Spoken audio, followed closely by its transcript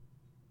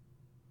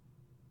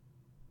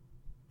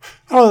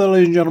Hello there,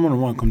 ladies and gentlemen,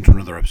 and welcome to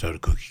another episode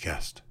of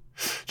CookieCast.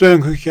 Today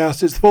on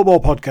CookieCast, it's the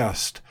football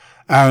podcast,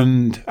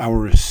 and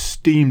our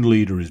esteemed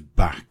leader is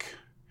back.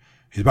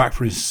 He's back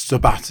for his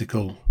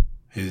sabbatical,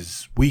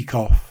 his week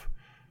off,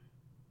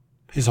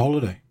 his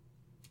holiday.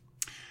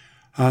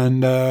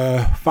 And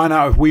find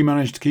out if we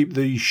manage to keep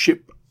the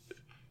ship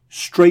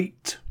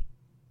straight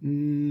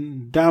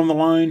down the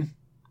line,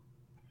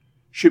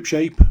 ship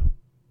shape.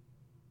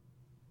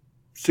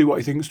 See what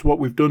he thinks to what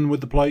we've done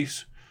with the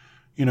place.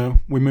 You know,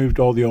 we moved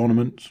all the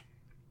ornaments.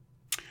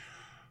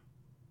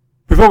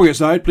 Before we get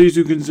started, please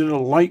do consider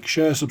like,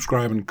 share,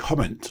 subscribe and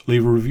comment.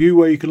 Leave a review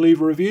where you can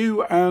leave a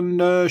review and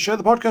share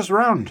the podcast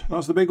around.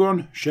 That's the big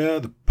one.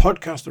 Share the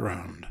podcast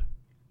around.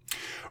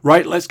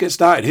 Right, let's get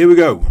started. Here we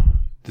go.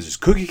 This is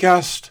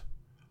CookieCast,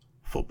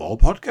 Football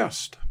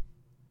Podcast.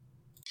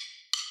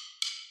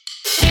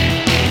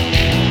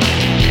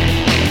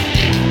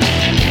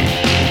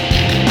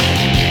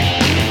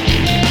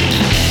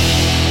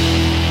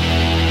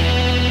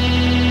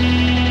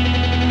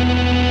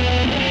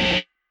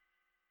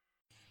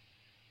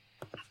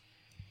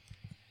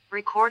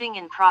 Recording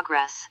in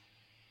progress.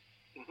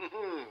 It's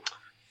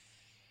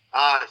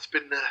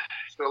been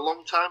a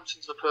long time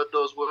since I've heard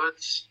those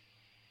words.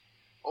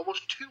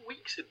 Almost 2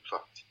 weeks, in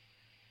fact.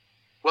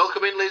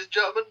 Welcome in, ladies and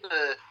gentlemen.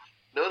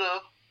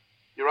 No,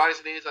 your eyes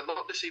and ears are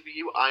not deceiving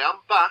you. I am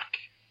back,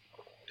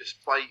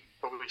 despite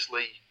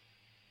obviously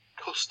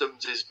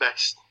Customs'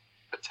 best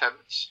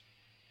attempts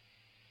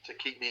to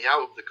keep me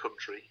out of the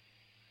country,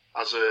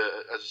 as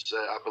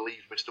I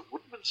believe Mr.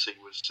 Woodmansey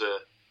was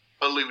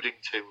alluding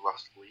to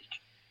last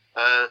week.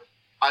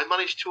 I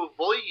managed to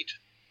avoid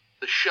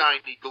the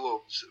shiny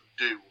gloves of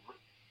doom,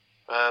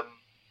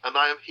 and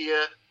I am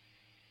here,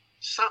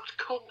 sat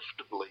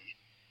comfortably,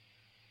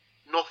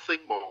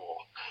 nothing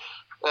more.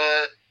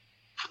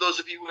 For those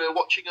of you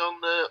watching on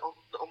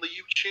the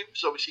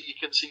YouTubes, obviously you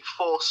can see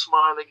 4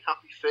 smiling,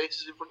 happy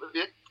faces in front of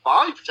you.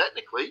 5,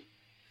 technically.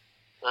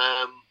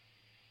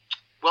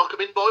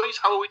 Welcome in, boys.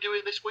 How are we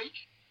doing this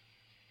week?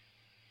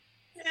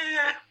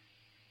 Yeah.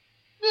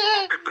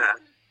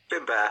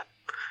 Been better.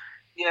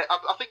 Yeah,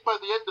 I think by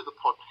the end of the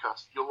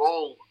podcast, you'll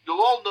all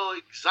know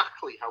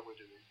exactly how we're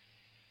doing.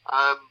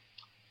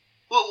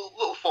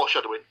 Little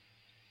foreshadowing,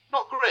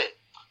 not great,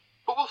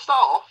 but we'll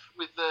start off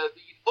with the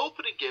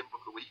opening game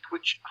of the week,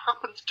 which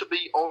happens to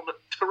be on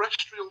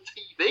terrestrial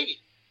TV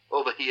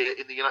over here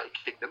in the United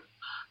Kingdom.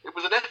 It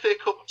was an FA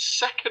Cup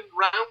second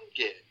round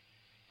game,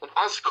 and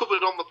as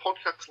covered on the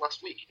podcast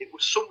last week, it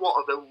was somewhat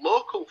of a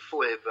local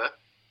flavour,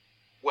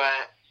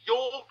 where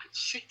York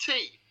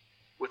City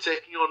were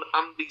taking on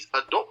Andy's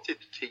adopted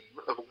team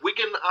of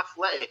Wigan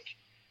Athletic.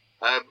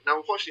 Now,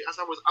 unfortunately, as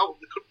I was out of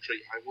the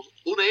country, I was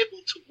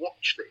unable to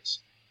watch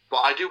this. But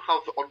I do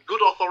have, on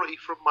good authority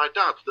from my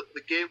dad, that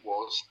the game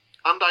was,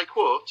 and I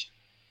quote,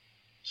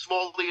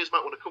 small ears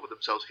might want to cover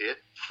themselves here,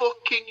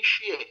 fucking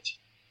shit.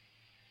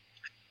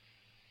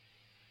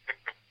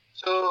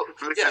 So,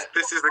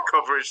 This is the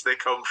coverage they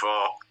come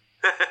for.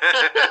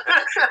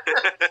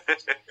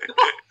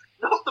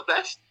 Not the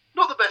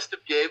best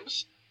of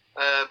games.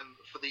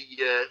 For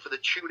the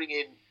tuning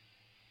in,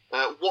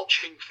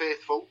 watching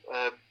faithful.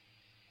 I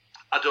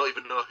don't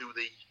even know who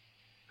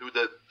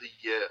the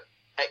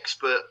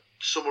expert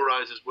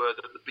summarisers were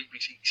that the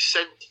BBC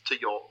sent to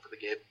York for the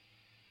game.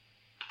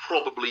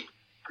 Probably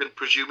can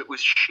presume it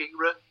was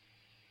Shearer.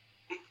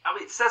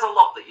 It says a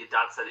lot that your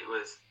dad said it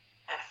was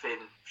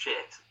effing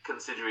shit,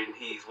 considering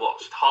he's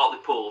watched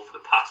Hartlepool for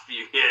the past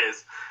few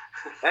years.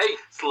 Hey,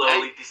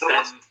 slowly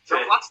descend.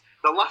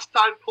 The last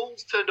time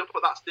Pools turned up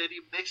at that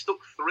stadium, they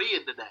stuck 3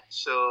 in the net.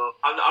 So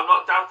I'm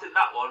not doubting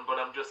that one, but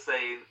I'm just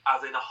saying,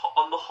 as in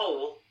on the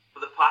whole, for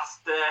the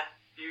past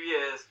few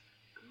years,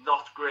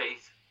 not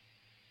great.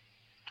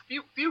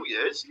 Few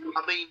years.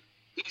 I mean,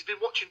 he's been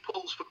watching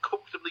Pools for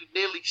comfortably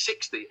nearly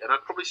 60, and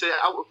I'd probably say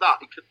out of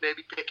that, he could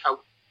maybe pick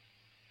out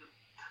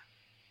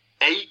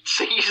 8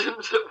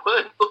 seasons that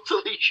weren't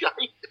utterly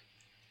shite.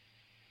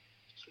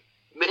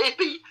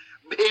 Maybe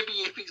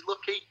if he's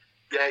lucky.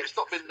 Yeah, it's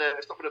not been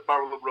a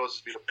barrel of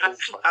roses. Been a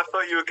Pulse I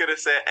thought you were going to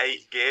say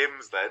 8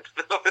 games then.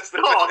 No, they've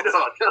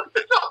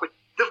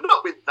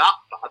not been that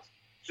bad.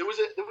 There was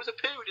a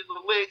period in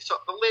the late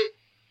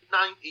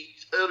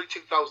 90s, early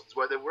 2000s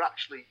where they were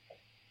actually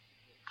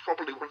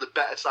probably one of the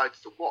better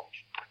sides to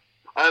watch.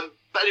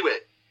 But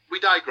anyway, we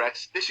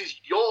digress. This is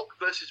York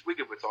versus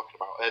Wigan we're talking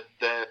about,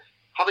 and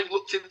having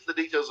looked into the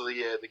details of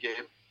the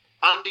game,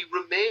 Andy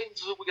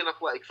remains a Wigan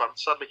Athletic fan.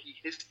 Sadly, he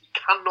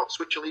cannot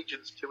switch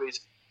allegiance to his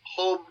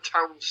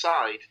hometown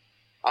side,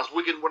 as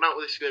Wigan went out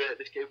of this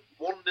game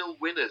 1-0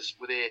 winners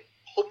with a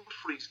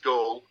Humphreys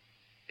goal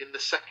in the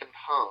second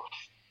half.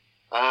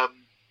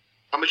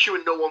 I'm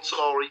assuming no one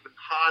saw even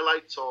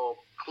highlights or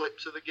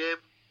clips of the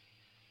game.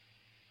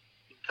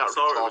 I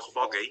saw it was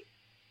foggy.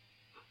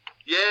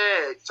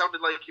 Yeah, it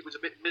sounded like it was a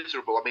bit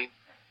miserable. I mean,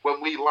 when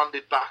we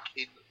landed back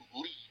in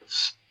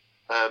Leeds,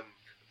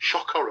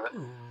 shock horror,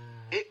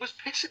 it was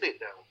pissing it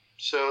down.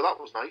 So that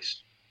was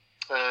nice.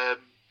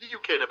 The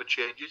UK never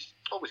changes.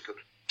 Always good.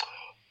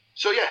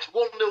 So yes,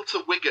 1-0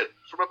 to Wigan.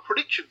 From a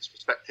predictions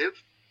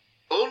perspective,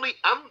 only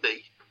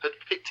Andy had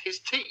picked his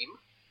team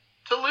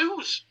to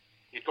lose.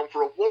 He'd gone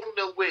for a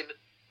 1-0 win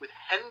with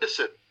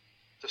Henderson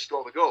to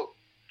score the goal.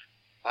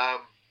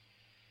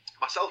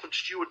 Myself and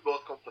Stu had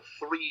both gone for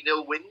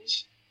 3-0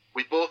 wins.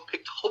 We both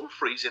picked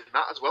Humphreys in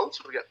that as well,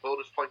 so we get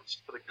bonus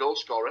points for the goal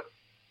scorer.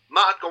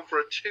 Matt had gone for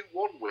a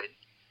 2-1 win.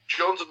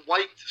 Jones and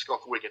White to score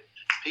for Wigan.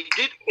 He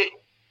did hit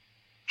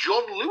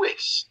John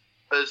Lewis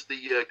as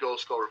the goal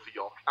scorer for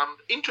York. And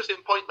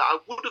interesting point that I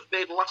would have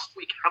made last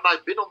week had I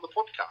been on the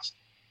podcast.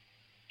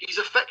 He's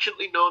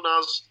affectionately known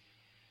as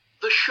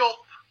the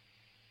Shop.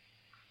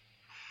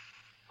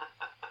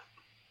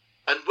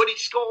 And when he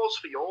scores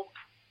for York,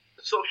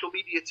 the social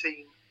media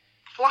team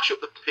flash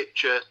up the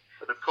picture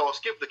and, of course,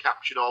 give the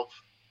caption of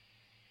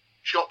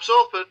 "Shop's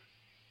open."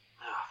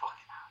 Oh,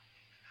 fucking hell.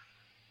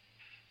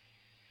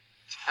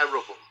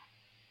 Terrible.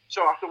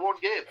 So after one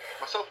game,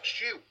 myself and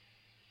Stu,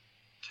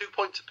 2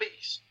 points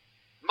apiece.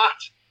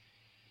 Matt,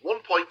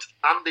 1 point.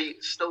 Andy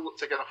still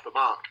to get off the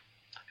mark.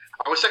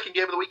 Our second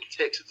game of the week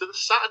takes us to the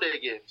Saturday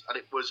games, and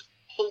it was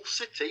Hull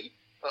City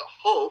at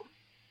home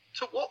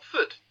to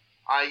Watford.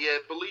 I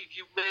believe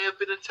you may have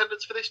been in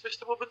attendance for this,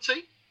 Mr.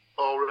 Mubbinty,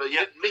 or you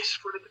didn't miss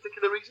for any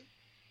particular reason?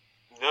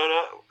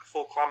 No,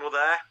 full clan were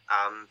there,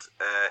 and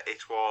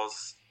it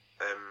was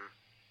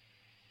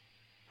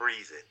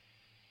freezing.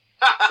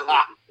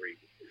 Absolutely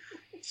freezing.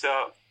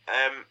 So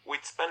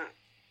we'd spent,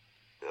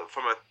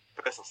 from a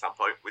personal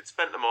standpoint, we'd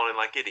spent the morning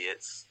like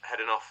idiots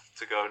heading off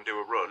to go and do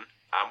a run,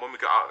 and when we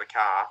got out of the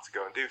car to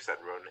go and do said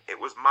run, it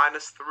was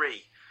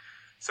 -3.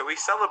 So we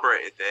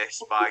celebrated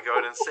this by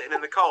going and sitting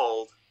in the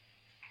cold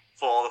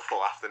for the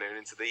full afternoon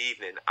into the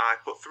evening. I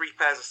put 3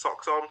 pairs of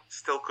socks on,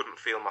 still couldn't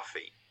feel my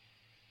feet.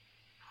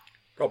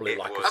 Probably It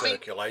lack was- of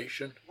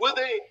circulation. Were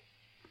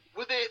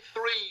they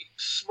 3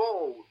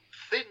 small,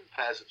 thin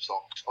pairs of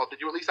socks, or did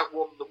you at least have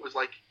one that was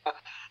like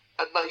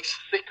a nice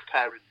thick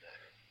pair in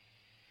there?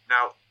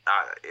 Now,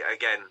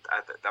 again,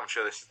 I'm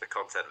sure this is the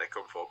content they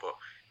come for, but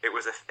it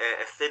was a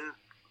thin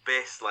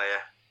base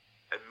layer,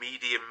 a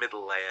medium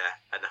middle layer,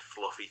 and a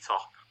fluffy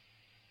top.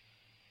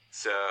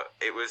 So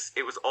it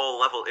was all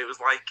level. It was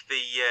like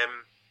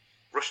the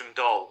Russian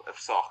doll of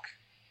sock,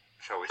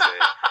 shall we say?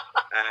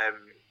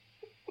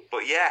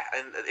 But yeah,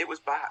 and it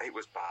was bad. It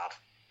was bad.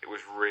 It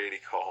was really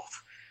cold.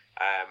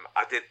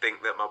 I did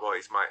think that my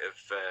boys might have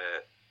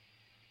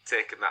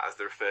taken that as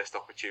their first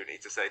opportunity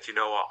to say, do you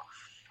know what,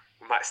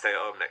 we might stay at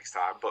home next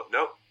time. But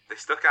no, they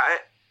stuck at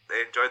it.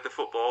 They enjoyed the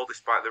football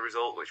despite the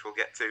result, which we'll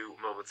get to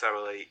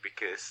momentarily,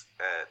 because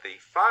the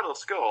final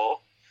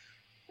score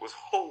was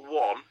Hull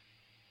 1,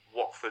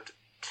 Watford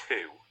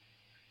 2.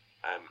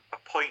 A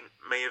point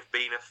may have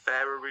been a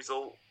fairer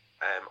result,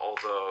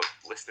 although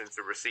listening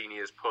to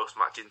Rossinia's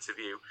post-match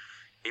interview,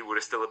 he would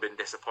have still been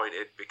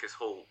disappointed because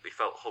he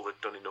felt Hull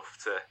had done enough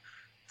to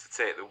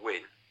take the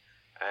win.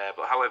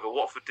 But however,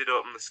 Watford did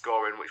open the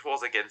scoring, which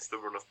was against the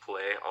run of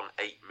play on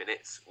 8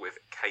 minutes with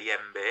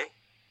Kayembe.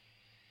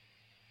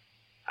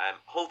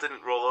 Hull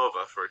didn't roll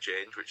over for a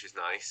change, which is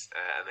nice,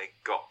 and they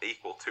got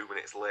equal 2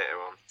 minutes later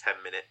on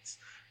 10 minutes.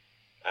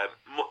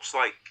 Much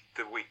like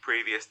the week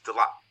previous,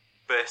 Delap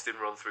bursting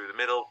run through the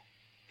middle.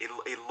 He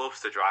loves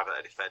to drive at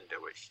a defender,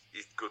 which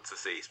is good to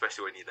see,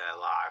 especially when you're there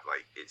live.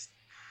 Like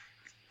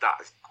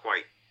that is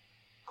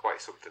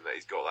quite something that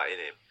he's got that in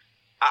him.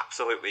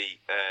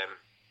 Absolutely, I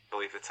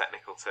believe the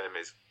technical term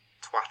is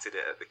twatted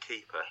it at the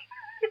keeper.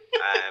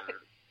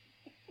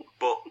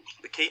 But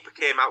the keeper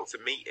came out to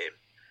meet him,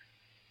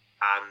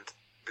 and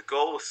the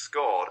goal was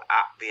scored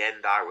at the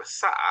end I was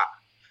sat at,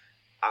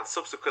 and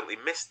subsequently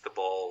missed the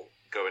ball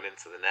going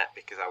into the net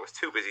because I was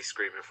too busy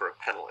screaming for a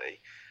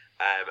penalty,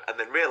 and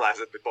then realised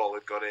that the ball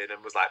had gone in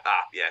and was like,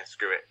 yeah,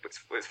 screw it,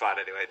 it's fine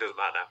anyway, it doesn't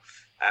matter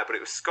now. But it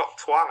was Scott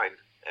Twine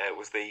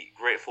was the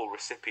grateful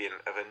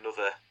recipient of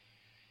another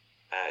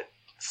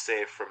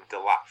save from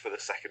Delap for the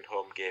second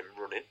home game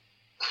running.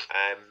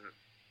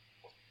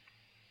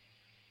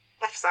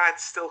 Left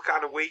side's still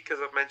kind of weak,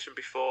 as I've mentioned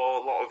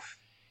before. A lot of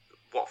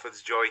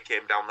Watford's joy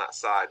came down that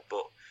side,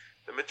 but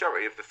the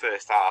majority of the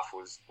first half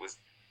was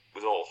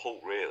all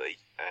Hull, really.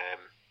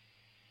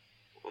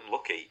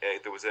 Unlucky.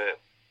 There was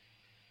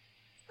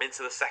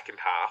into the second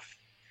half,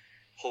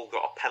 Hull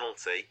got a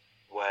penalty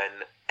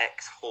when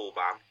ex-Hull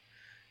man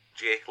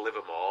Jake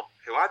Livermore,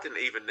 who I didn't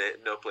even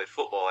know played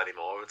football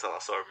anymore until I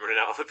saw him running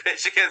out of the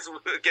pitch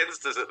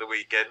against us at the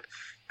weekend,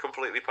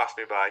 completely passed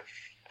me by.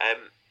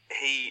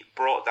 He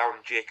brought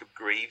down Jacob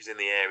Greaves in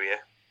the area.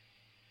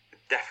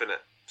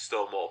 Definite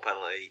Stonewall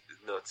penalty,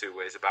 no two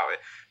ways about it.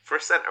 For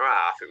a centre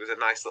half, it was a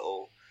nice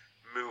little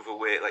move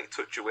away, like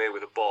touch away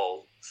with a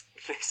ball.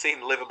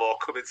 Seen Livermore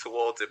coming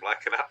towards him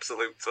like an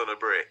absolute ton of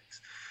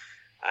bricks.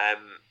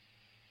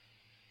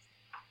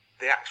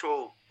 The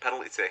actual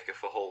penalty taker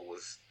for Hull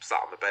was sat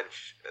on the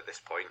bench at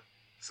this point,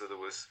 so there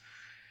was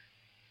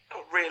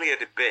not really a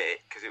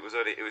debate because it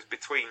was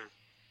between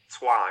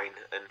Twine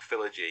and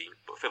Philogene,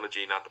 but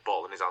Philogene had the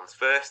ball in his hands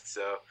first,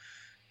 so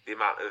the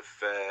amount of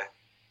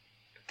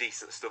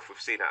decent stuff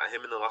we've seen out of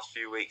him in the last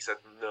few weeks,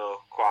 had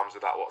no qualms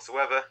with that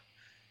whatsoever.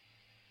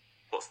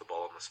 Puts the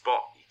ball on the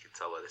spot, you can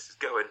tell where this is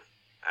going.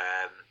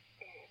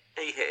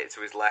 He hit it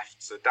to his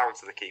left, so down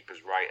to the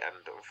keeper's right,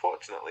 and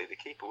unfortunately the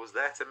keeper was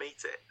there to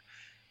meet it,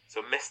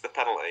 so missed the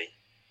penalty.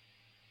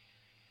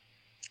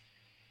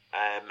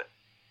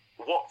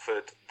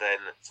 Watford then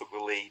took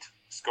the lead,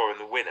 scoring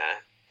the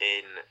winner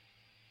in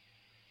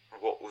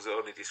what was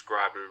only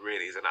described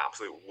really as an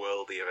absolute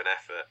worldie of an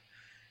effort.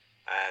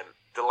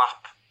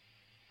 Delap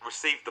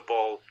received the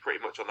ball pretty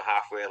much on the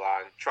halfway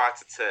line, tried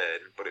to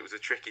turn, but it was a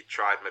trick he'd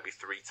tried maybe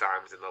 3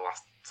 times in the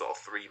last sort of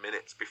 3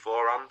 minutes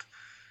beforehand.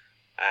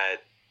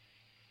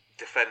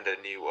 Defender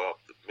knew, or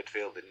the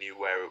midfielder knew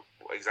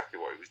exactly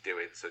what he was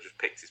doing, so just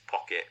picked his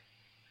pocket,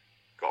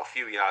 got a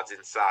few yards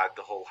inside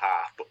the whole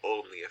half, but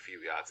only a few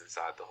yards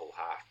inside the whole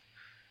half.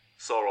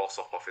 Saw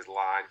Allsop off his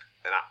line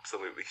and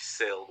absolutely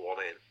sailed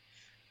one in.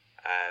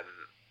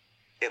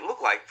 It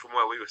looked like, from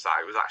where we were sat,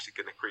 it was actually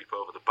going to creep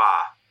over the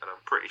bar, and I'm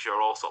pretty sure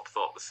Allsop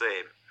thought the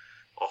same,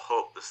 or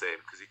hoped the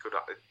same, because he could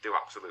do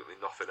absolutely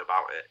nothing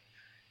about it.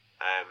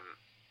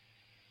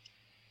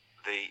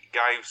 The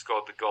guy who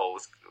scored the goal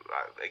was,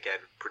 again,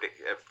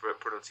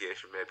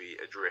 pronunciation may be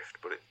adrift,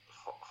 but it's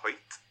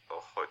Hoyt,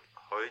 or Hoyt,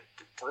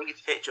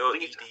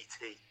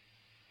 H-O-E-D-T.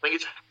 I think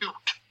it's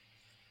Hoot.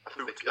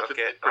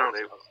 Okay,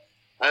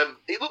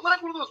 it looked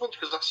like one of those ones,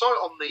 because I saw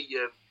it on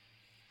the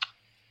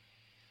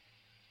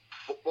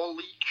Football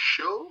League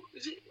show.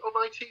 Is it on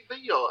ITV?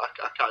 Or I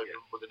can't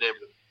remember the name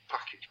of the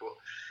package, but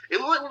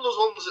it looked like one of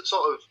those ones that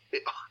sort of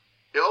it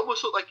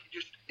almost looked like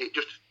it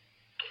just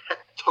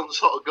kept on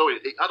sort of going.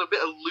 It had a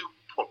bit of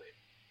loop on it.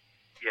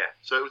 Yeah.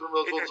 So it was one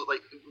of those ones that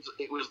like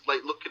it was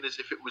like looking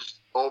as if it was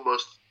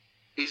almost,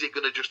 is it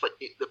going to just like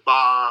hit the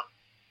bar,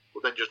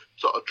 but then just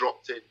sort of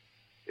dropped in.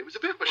 It was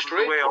a bit of a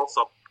strange.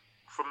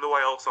 From the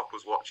way Allsop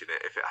was watching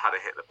it, if it had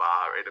hit the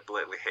bar, it'd have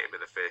blatantly hit him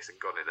in the face and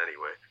gone in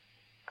anyway.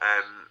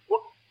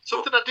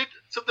 Something I did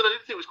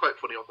think was quite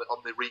funny on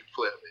the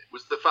replay of it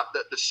was the fact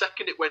that the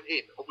second it went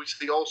in,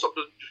 obviously Allsop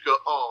doesn't just go,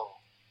 oh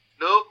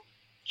no,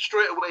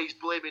 straight away he's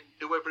blaming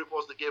whoever it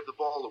was that gave the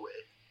ball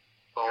away,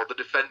 or the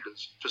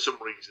defenders for some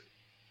reason.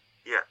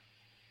 Yeah,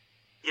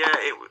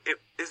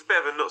 it's a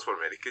bit of a nuts one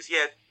really, because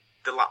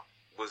the lap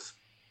was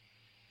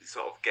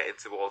sort of getting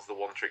towards the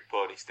one-trick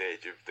pony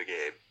stage of the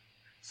game,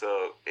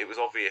 so it was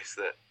obvious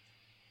that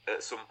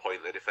at some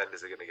point the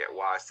defenders are going to get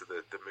wise to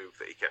the move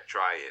that he kept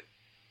trying.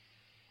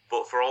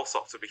 But for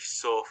Allsop to be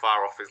so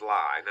far off his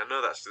line, I know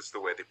that's just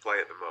the way they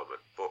play at the moment,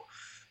 but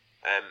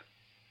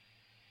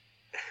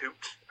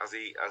Hoot, as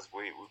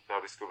we've now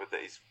discovered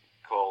that he's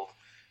called,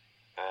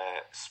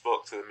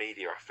 spoke to the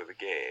media after the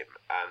game,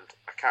 and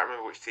I can't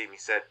remember which team he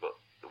said, but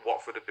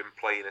Watford had been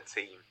playing a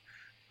team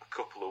a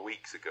couple of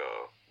weeks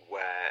ago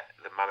where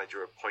the manager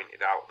had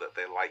pointed out that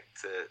they like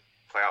to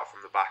play out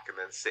from the back and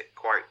then sit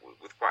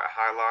with quite a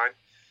high line,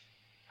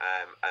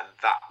 and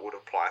that would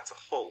apply to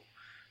Hull.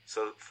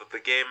 So for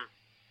the game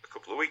a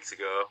couple of weeks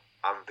ago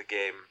and the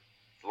game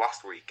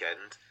last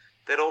weekend,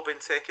 they'd all been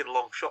taking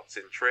long shots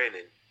in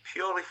training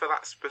purely for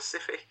that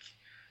specific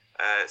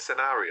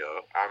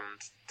scenario,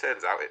 and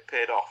turns out it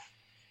paid off.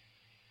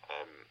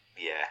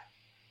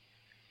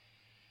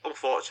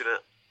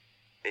 Unfortunate.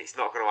 It's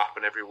not going to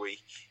happen every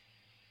week.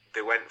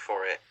 They went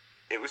for it.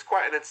 It was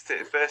quite an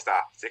entertaining first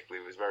half,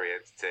 particularly was very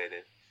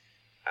entertaining.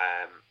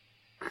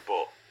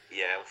 But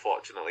yeah,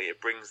 unfortunately,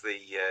 it brings the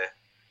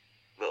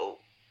little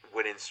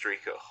winning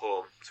streak at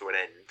home to an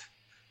end.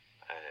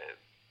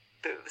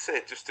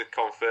 Just to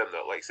confirm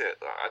that, like I said,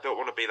 I don't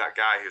want to be that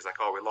guy who's like,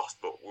 oh, we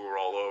lost, but we were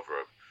all over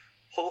them.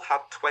 Hull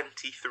had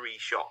 23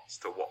 shots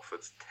to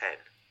Watford's 10.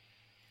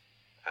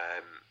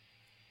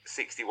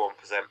 61%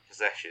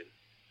 possession.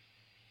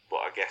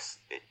 But I guess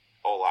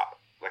all that,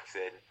 like I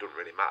said, doesn't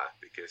really matter,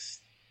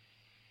 because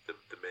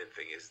the main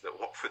thing is that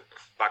Watford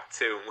bagged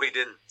 2 and we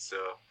didn't, so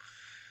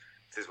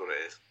it is what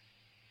it is.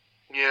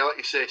 Yeah, like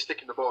you say,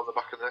 sticking the ball in the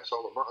back of the net's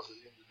all that matters at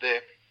the end of the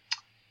day.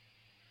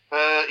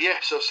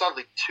 So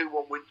sadly,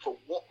 2-1 win for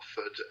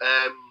Watford.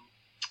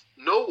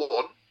 No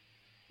one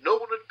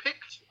had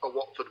picked a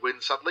Watford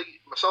win, sadly.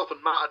 Myself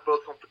and Matt had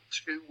both gone for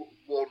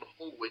 2-1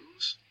 Hull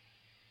wins.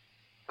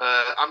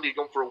 Andy had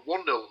gone for a 1-0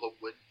 Hull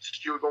win.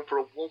 Stu had gone for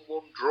a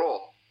 1-1 draw.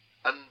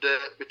 And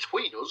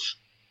between us,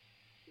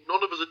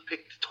 none of us had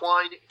picked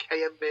Twine,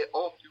 KMB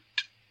or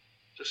Hoot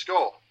to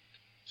score.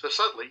 So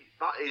sadly,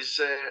 that is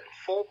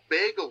 4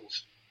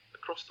 bagels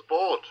across the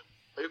board.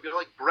 I hope you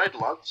like bread,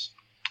 lads.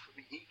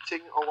 We'll be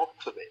eating a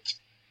lot of it.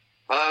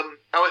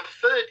 Our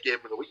third game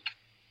of the week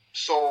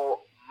saw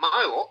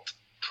my lot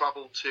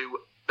travel to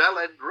Bell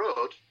End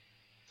Road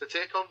to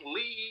take on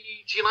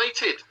Leeds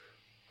United.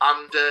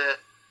 And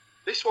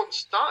this one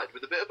started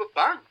with a bit of a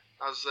bang,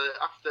 as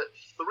after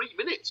 3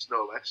 minutes,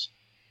 no less,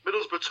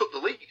 Middlesbrough took the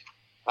lead.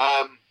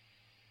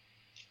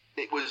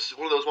 It was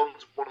one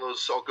of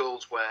those sort of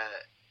goals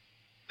where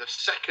the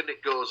second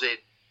it goes in,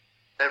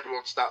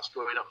 everyone starts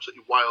going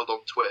absolutely wild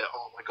on Twitter.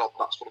 Oh my God,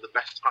 that's one of the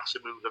best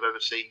passing moves I've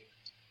ever seen.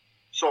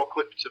 Saw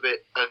clips of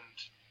it, and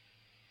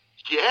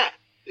yeah,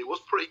 it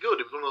was pretty good.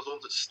 It was one of those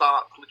ones that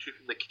start literally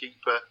from the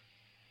keeper,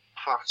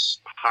 pass,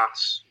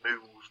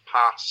 move,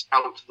 pass,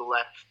 out to the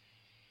left.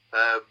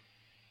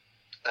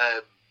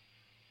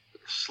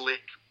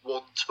 slick,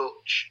 one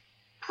touch,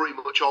 pretty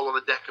much all on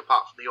the deck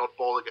apart from the odd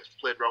ball that gets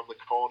played around the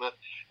corner.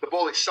 The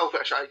ball itself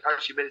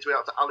actually made its way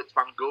out to Alex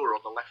Bangura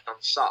on the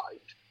left-hand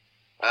side.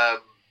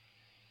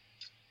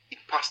 He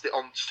passed it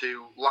on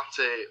to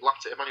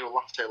Emmanuel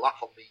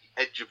Latte-Lath on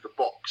the edge of the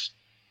box,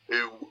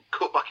 who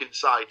cut back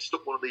inside,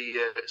 stuck one of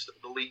the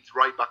leads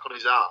right back on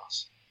his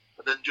arse,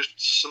 and then just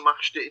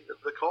smashed it into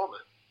the corner.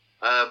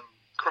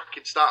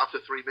 Cracking start after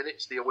 3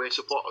 minutes. The away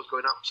supporters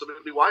going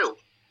absolutely wild.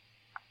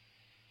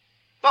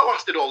 That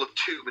lasted all of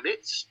 2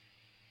 minutes.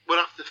 But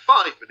after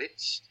 5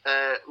 minutes,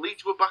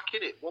 Leeds were back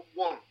in it,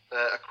 1-1.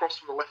 Across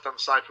from the left-hand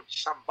side from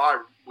Sam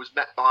Byron was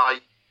met by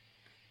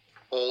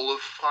all of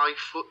 5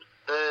 foot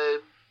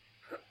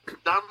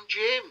Dan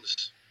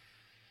James.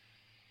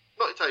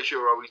 Not entirely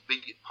sure how he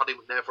beat Paddy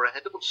McNair for a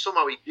header, but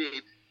somehow he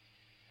did.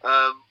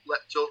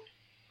 Leapt up,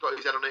 got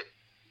his head on it,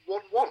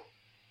 1-1.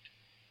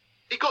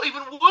 It got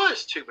even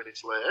worse 2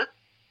 minutes later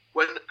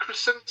when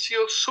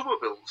Crescencio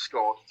Somerville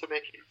scored to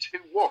make it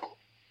 2-1.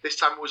 This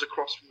time it was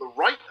across from the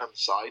right-hand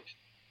side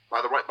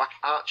by the right-back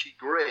Archie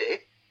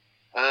Gray.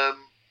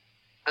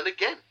 And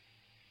again,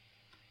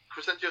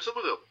 Crescencio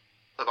Somerville,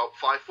 about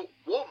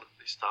 5'1"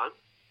 this time,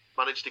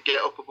 managed to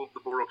get up above the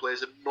Borough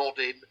players and nod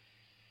in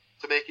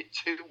to make it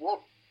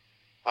 2-1.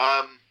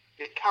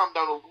 It calmed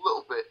down a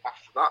little bit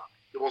after that.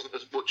 There wasn't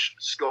as much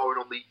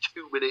scoring on the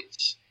 2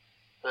 minutes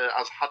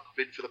as had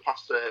been for the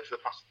past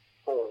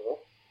 4.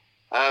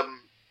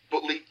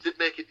 But Leeds did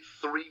make it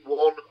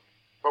 3-1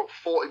 about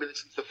 40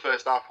 minutes into the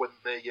first half when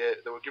they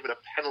were given a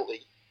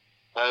penalty.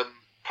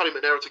 Paddy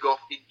McNair had to go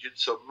off injured,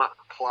 so Matt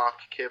Clark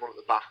came on at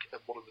the back,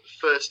 and one of the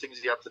first things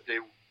he had to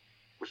do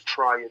was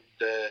try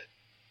and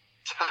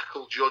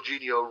tackle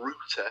Jorginho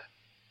Ruta,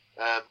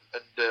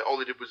 and all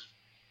he did was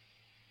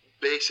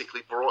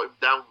basically brought him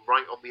down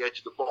right on the edge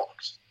of the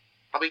box.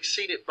 Having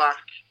seen it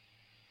back,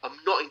 I'm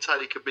not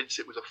entirely convinced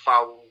it was a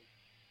foul.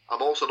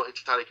 I'm also not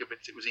entirely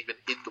convinced it was even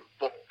in the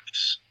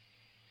box.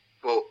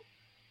 But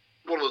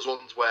one of those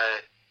ones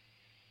where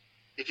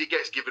if it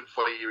gets given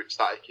for you, you're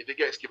ecstatic. If it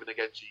gets given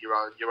against you, you're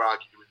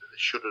arguing that it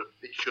shouldn't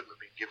have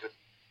been given.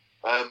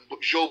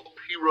 But Joel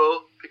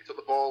Pirot picked up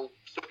the ball,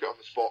 stuck it on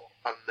the spot,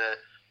 and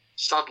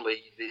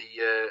sadly the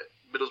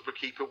Middlesbrough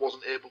keeper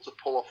wasn't able to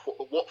pull off what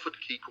the Watford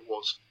keeper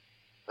was.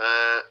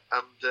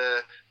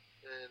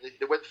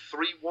 They went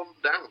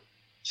 3-1 down.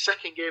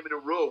 Second game in a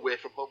row away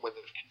from home where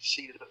they've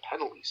conceded a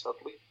penalty,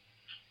 sadly.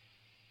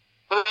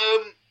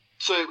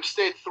 So it was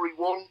stayed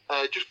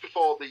 3-1. Just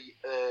before the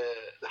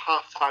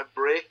half-time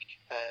break,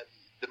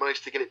 they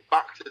managed to get it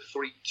back to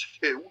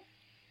 3-2.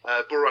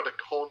 Borough had a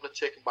corner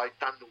taken by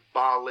Daniel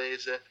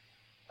Barlaser,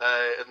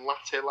 and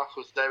Latte-Lath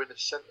was there in the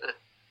centre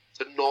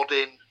to nod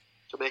in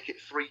to make it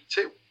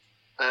 3-2.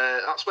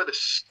 That's where the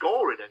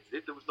scoring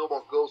ended. There was no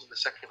more goals in the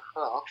second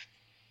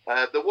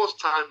half. There was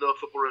time, though,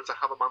 for Borough to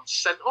have a man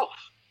sent off,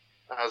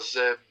 as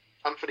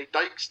Anthony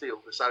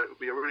Dykesdale decided it would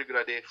be a really good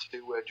idea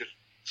to just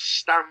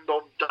stand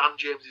on Dan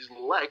James's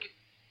leg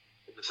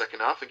in the second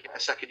half and get a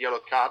second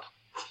yellow card.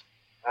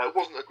 It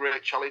wasn't a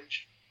great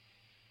challenge.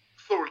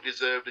 Thoroughly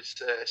deserved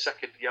his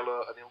second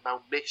yellow, and he'll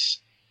now miss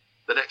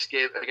the next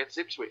game against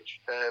Ipswich.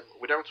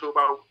 We're down to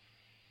about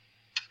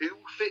 2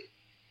 fit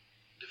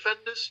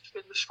defenders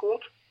in the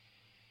squad,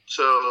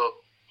 so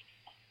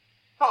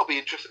that'll be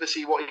interesting to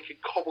see what he can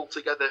cobble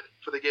together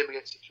for the game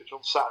against Ipswich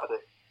on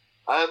Saturday.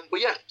 But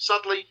yeah,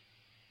 sadly,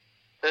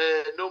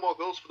 no more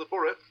goals for the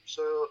Borough,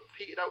 so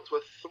petered out to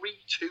a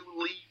 3-2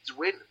 Leeds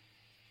win.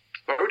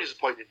 Very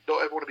disappointing.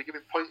 Don't ever want to be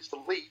giving points to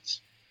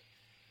Leeds.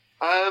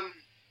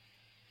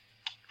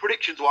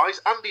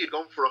 Predictions-wise, Andy had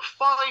gone for a 5-0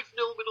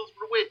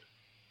 Middlesbrough win.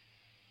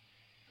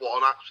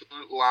 What an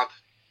absolute lad.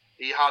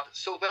 He had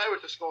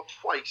Silvera to score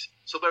twice.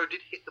 Silvera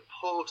did hit the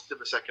post in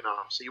the second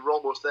half, so you were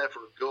almost there for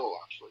a goal,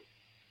 actually.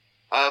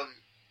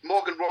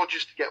 Morgan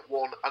Rogers to get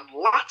 1, and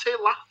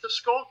Latte-Lath to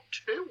score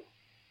 2.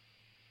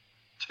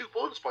 2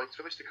 bonus points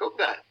for Mr. Cook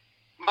there.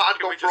 Matt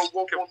had gone for a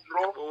 1-1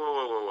 draw.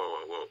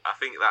 Whoa. I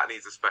think that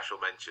needs a special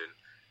mention.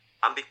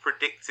 Andy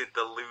predicted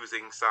the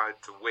losing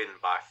side to win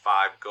by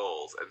 5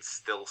 goals and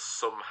still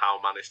somehow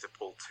managed to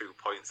pull 2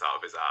 points out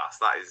of his arse.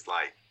 That is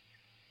like...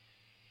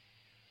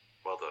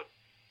 well done.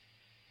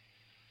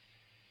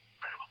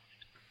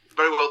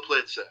 Very well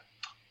played, sir.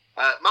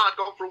 Matt had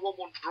gone for a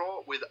 1-1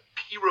 draw with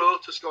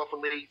Pirot to score for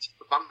Leeds,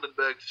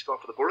 Vandenberg to score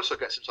for the Borough, so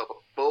gets himself a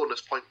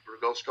bonus point for a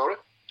goal scorer.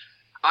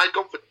 I'd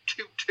gone for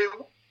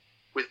 2-2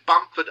 with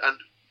Bamford and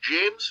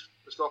James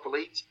to score for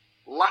Leeds,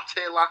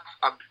 Latte-Lath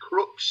and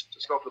Crooks to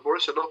score for the Borough,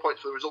 so no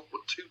points for the result,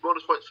 but 2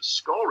 bonus points for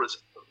scorers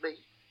for me.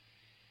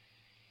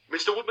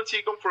 Mr. Woodmansey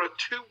had gone for a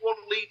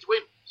 2-1 Leeds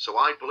win, so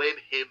I blame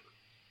him.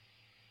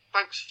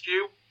 Thanks,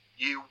 Stu.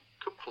 You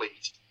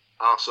complete.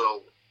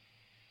 Arsehole.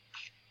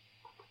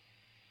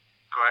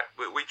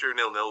 Alright, we drew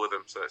 0-0 with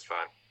them, so it's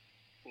fine.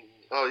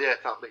 Oh yeah,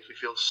 that makes me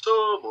feel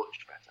so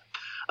much better.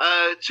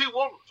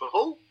 2-1 for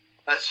Hull.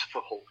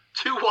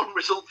 2-1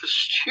 result for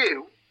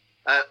Stu.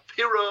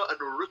 Pirot and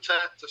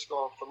Ruta to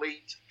score for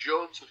Leeds,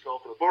 Jones to score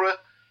for the Borough.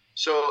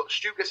 So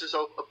Stu gets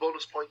himself a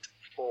bonus point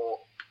for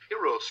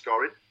Pirot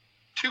scoring.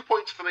 2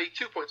 points for me,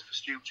 2 points for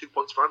Stu, 2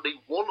 points for Andy,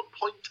 1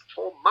 point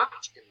for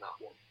Matt in that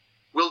one.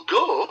 We'll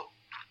go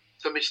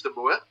to Mr.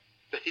 Moore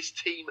for his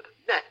team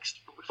next.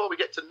 But before we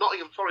get to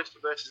Nottingham Forest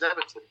versus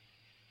Everton,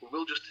 we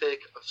will just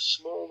take a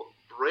small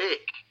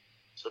break.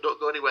 So don't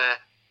go anywhere.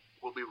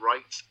 We'll be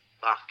right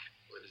back,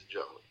 ladies and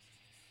gentlemen.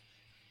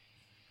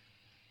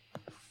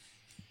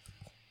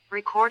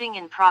 Recording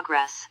in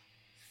progress.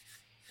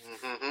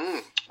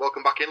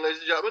 Welcome back in, ladies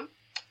and gentlemen.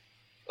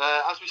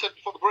 As we said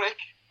before the break,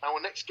 our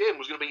next game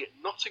was going to be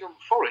Nottingham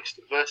Forest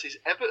versus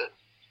Everton.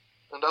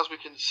 And as we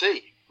can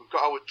see, we've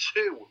got our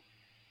 2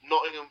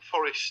 Nottingham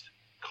Forest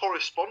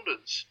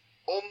correspondents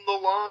on the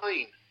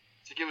line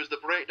to give us the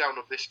breakdown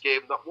of this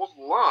game that was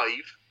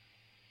live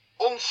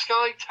on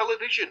Sky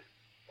Television.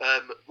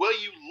 Were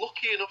you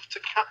lucky enough to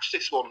catch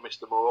this one,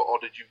 Mr. Moore, or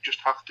did you just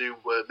have to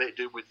make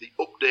do with the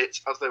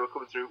updates as they were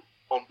coming through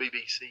on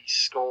BBC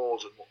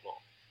Scores and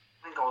whatnot?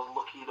 I think I was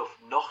lucky enough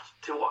not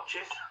to watch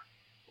it.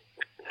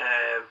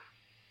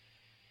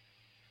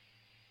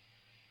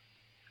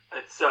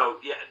 And so,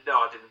 yeah, no,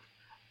 I didn't.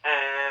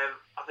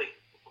 I think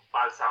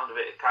by the sound of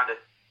it, kind of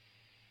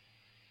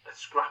a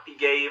scrappy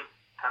game,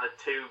 kind of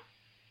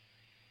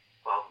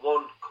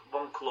one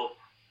club,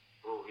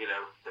 who, you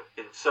know, they've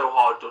been so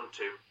hard done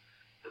to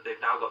that they've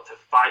now got to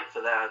fight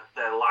for their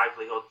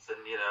livelihoods,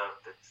 and, you know,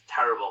 it's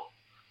terrible.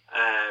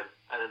 And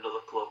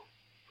another club,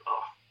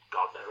 oh,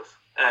 God knows,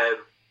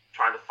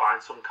 trying to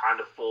find some kind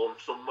of form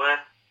somewhere.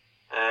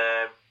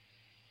 I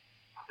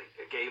think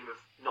a game of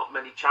not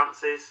many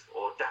chances,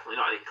 or definitely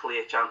not any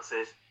clear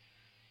chances.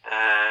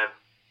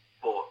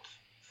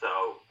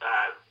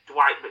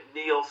 Dwight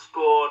McNeil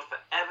scored for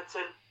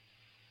Everton.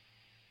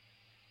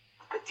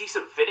 A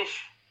decent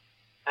finish.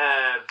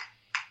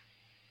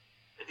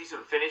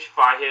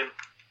 By him.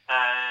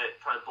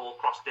 Kind of ball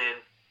crossed in.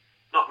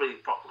 Not really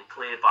properly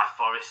cleared by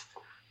Forrest.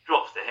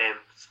 Drops to him.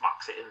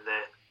 Smacks it in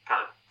the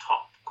kind of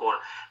top corner.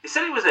 They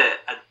said it was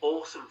an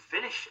awesome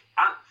finish.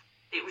 And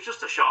it was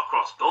just a shot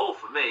across goal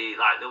for me.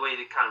 Like the way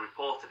they kind of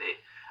reported it.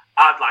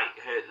 I'd like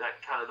heard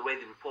that kind of the way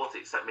they reported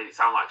it made it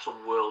sound like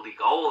some worldy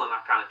goal, and I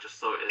kind of just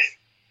thought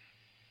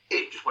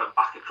it just went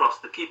back across.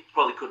 The keeper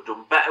probably could have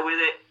done better with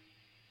it.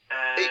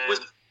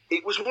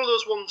 It was one of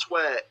those ones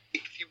where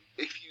if you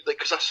like,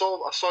 because I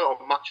saw it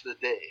on Match of the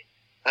Day,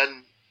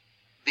 and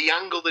the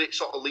angle that it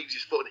sort of leaves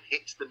his foot and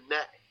hits the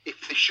net, if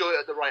they show it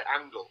at the right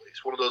angle,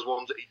 it's one of those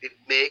ones that it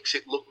makes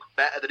it look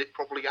better than it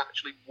probably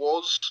actually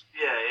was.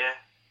 Yeah.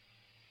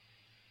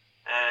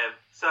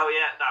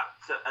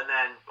 And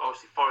then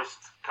obviously Forrest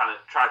kind of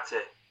tried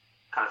to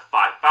kind of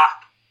fight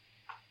back,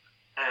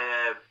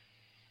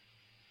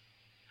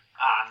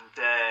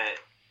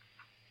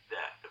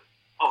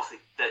 obviously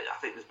I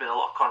think there's been a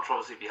lot of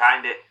controversy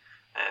behind it,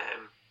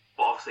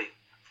 but obviously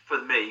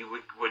for me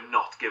we're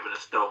not given a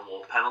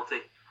Stonewall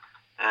penalty.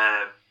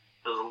 There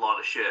was a lot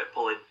of shirt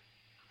pulling,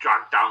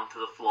 dragged down to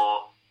the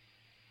floor,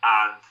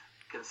 and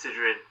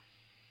considering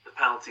the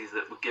penalties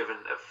that were given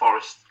at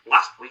Forest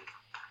last week,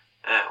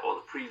 or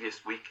the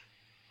previous week,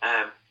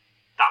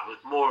 that was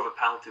more of a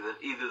penalty than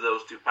either of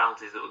those 2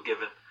 penalties that were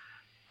given,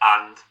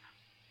 and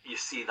you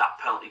see that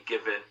penalty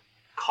given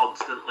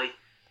constantly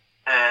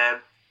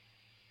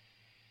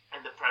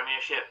in the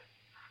Premiership.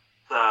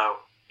 So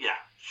yeah,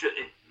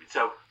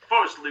 so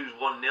Forest lose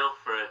 1-0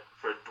 for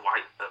a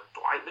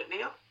Dwight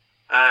McNeil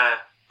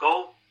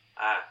goal.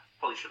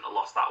 Probably shouldn't have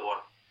lost that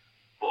one,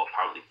 but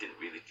apparently didn't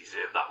really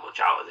deserve that much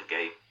out of the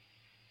game.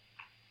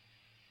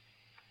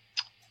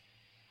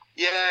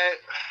 Yeah,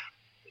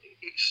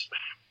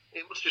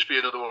 it must just be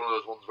another one of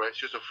those ones where it's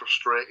just a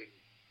frustrating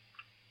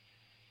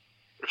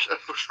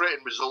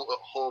result at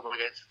home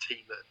against a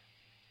team that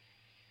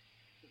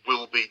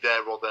will be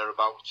there or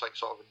thereabouts, like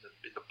sort of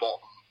in the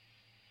bottom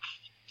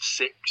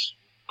 6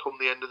 come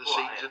the end of the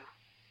season.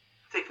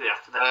 Yeah. Particularly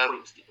after that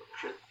points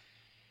deduction.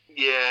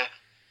 Yeah.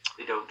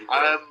 They don't do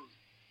great.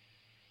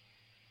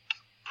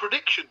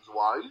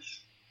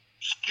 Predictions-wise,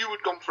 Stu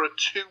had gone for a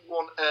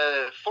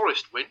 2-1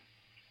 Forest win,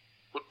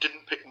 but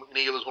didn't pick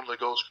McNeil as one of the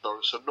goal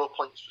scorers, so no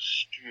points for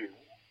Stu.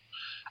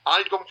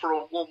 I'd gone for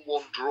a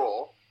 1-1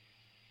 draw.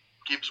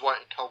 Gibbs,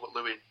 White and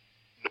Calvert-Lewin,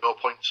 no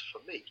points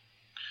for me.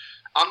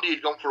 Andy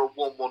had gone for a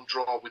 1-1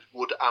 draw with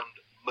Wood and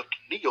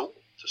McNeil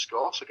to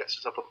score, so gets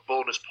us up a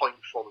bonus point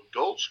for the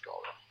goal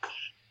scorer.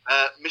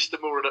 Mr.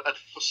 Moore had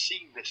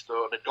foreseen this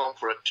though and had gone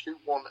for a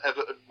 2-1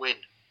 Everton win,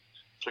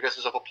 so gets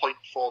us up a point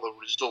for the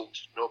result,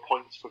 no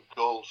points for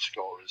goal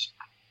scorers.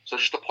 So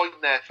just a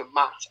point there for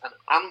Matt and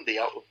Andy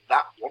out of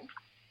that one.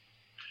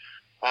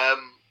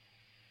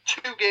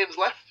 2 games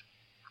left.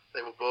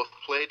 They were both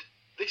played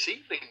this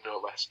evening, no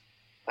less.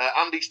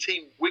 Andy's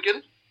team,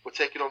 Wigan, were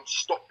taking on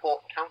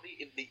Stockport County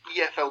in the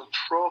EFL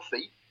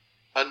Trophy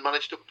and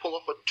managed to pull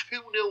off a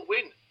 2-0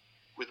 win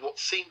with what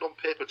seemed on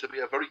paper to be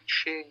a very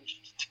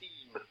changed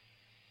team.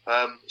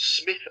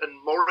 Smith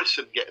and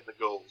Morrison getting the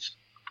goals.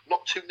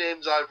 Not 2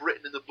 names I've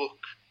written in the book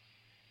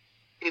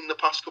in the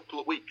past couple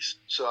of weeks,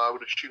 so I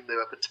would assume they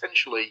were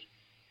potentially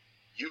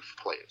youth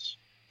players.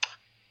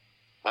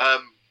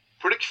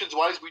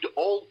 Predictions-wise, we'd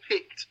all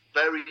picked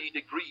varying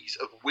degrees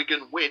of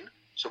Wigan win,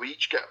 so we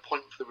each get a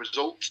point for the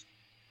result.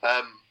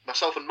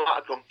 Myself and Matt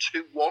had gone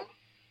 2-1.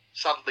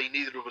 Sadly,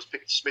 neither of us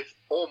picked Smith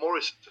or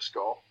Morrison to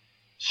score.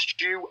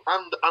 Stu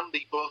and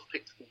Andy both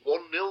picked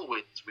 1-0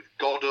 wins with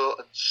Goddo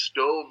and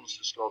Stones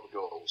to score the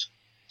goals.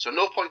 So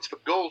no points for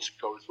goal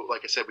scorers, but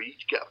like I said, we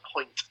each get a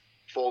point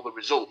for the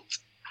result.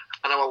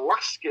 And our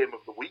last game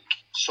of the week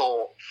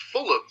saw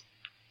Fulham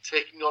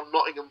taking on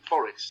Nottingham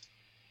Forest.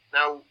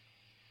 Now,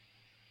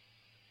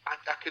 I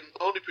can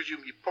only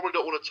presume you probably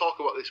don't want to talk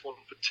about this one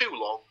for too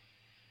long,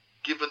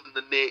 given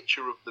the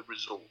nature of the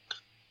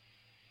result.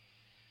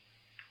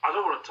 I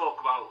don't want to talk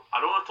about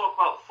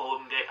the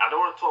Fulham game. I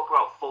don't want to talk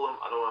about Fulham.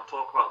 I don't want to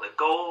talk about their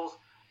goals.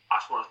 I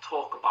just want to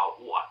talk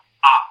about what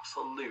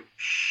absolute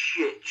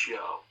shit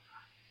show.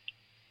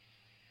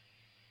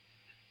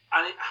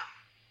 And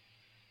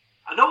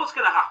I know what's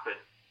going to happen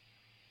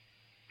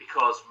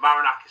because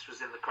Marinakis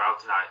was in the crowd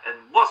tonight. And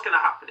what's going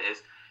to happen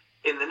is,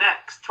 in the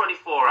next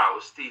 24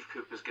 hours, Steve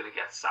Cooper's going to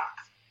get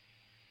sacked.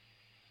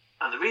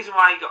 And the reason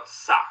why he got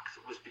sacked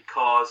was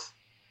because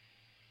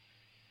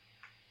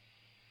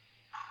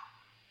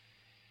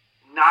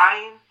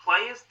 9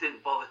 players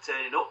didn't bother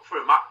turning up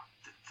for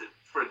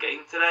a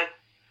game today.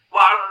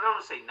 Well, I don't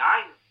want to say 9.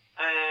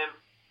 I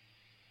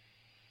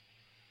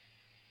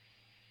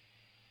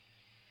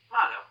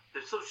don't know.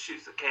 There's some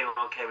shoots that came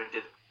and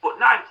did, but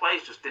 9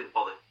 players just didn't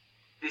bother.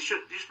 They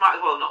just might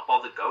as well not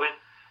bother going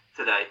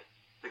today.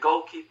 The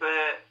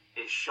goalkeeper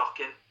is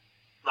shocking,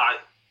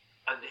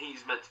 and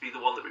he's meant to be the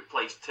one that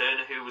replaced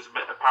Turner, who was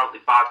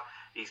apparently bad.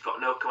 He's got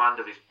no command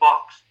of his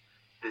box.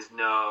 There's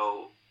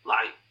no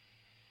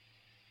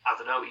I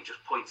don't know, he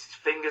just points his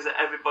fingers at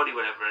everybody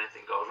whenever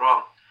anything goes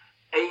wrong.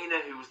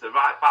 Aina, who was the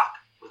right back,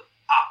 was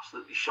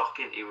absolutely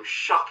shocking. He was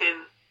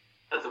shocking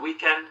at the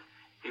weekend.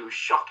 He was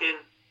shocking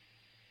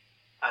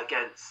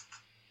against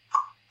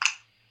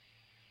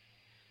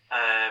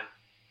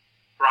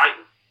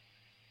Brighton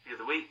the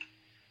other week.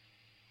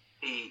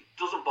 He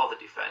doesn't bother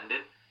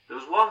defending. There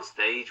was one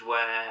stage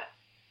where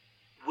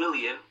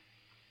William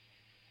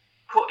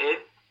cut in,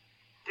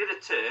 did a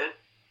turn,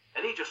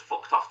 and he just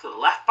fucked off to the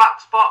left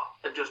back spot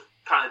and just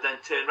kind of then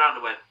turned around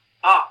and went,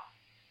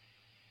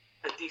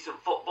 a decent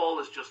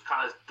footballer's just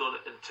kind of done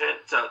it and turned.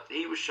 So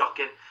he was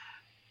shocking.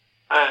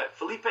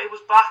 Felipe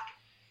was back.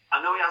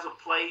 I know he hasn't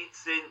played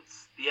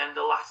since the end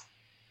of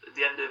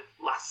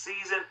last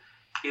season.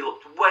 He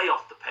looked way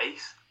off the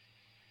pace,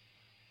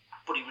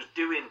 but he was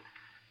doing,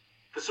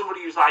 for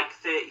somebody who's like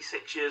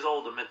 36 years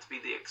old and meant to be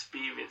the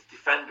experienced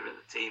defender in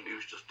the team, he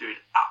was just doing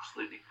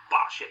absolutely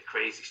batshit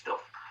crazy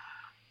stuff.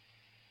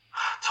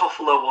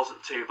 Toffolo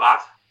wasn't too bad.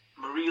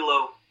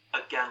 Murillo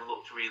again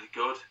looked really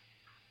good.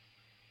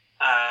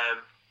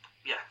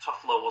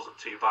 Toffolo wasn't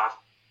too bad.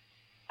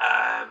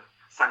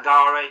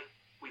 Sangare,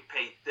 we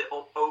paid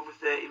over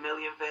 30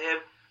 million for him.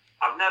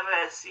 I've never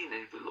seen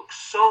anybody look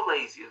so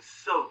lazy and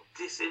so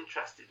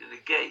disinterested in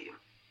a game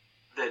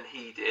than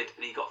he did,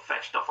 and he got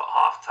fetched off at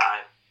half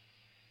time.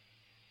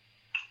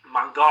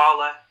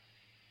 Mangala,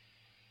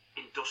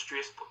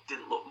 industrious but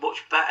didn't look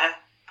much better.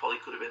 Probably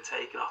could have been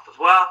taken off as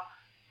well.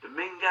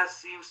 Dominguez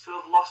seems to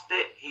have lost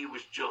it. He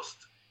was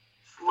just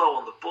slow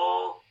on the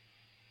ball.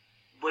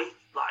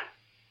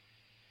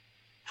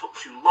 Took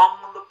too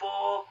long on the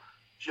ball.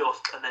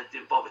 And then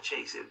didn't bother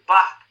chasing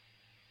back.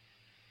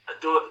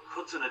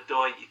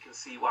 Hudson-Odoi, you can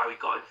see why we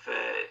got him for,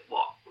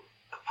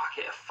 a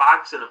packet of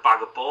fags and a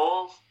bag of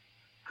balls.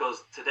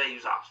 Because today he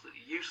was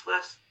absolutely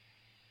useless.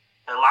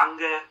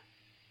 Elanga,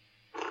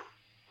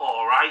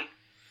 alright.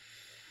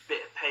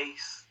 Bit of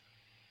pace.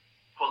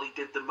 Probably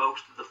did the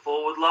most of the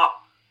forward lot.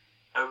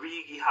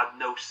 Origi had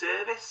no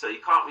service, so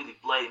you can't really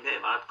blame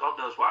him. And God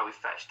knows why we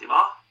fetched him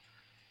off.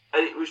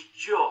 And it was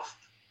just...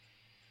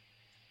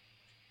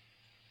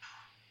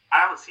 I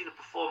haven't seen a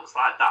performance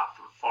like that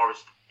from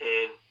Forest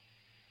in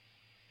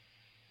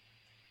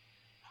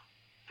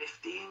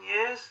 15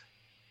 years.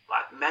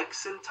 Like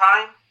Megson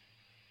time.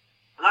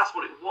 And that's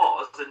what it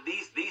was. And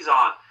these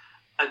aren't...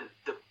 And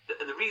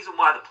the reason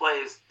why the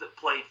players that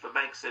played for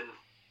Megson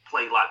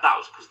played like that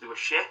was because they were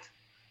shit.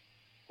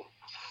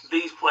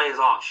 These players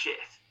aren't shit.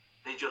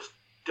 They just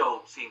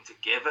don't seem to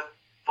give a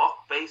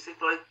fuck,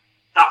 basically.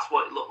 That's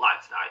what it looked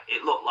like tonight.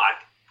 It looked like,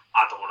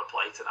 I don't want to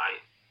play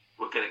tonight.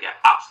 We're going to get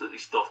absolutely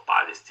stuffed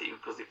by this team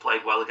because they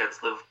played well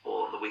against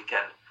Liverpool on the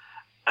weekend.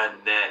 And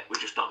we're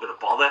just not going to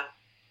bother.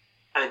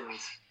 And,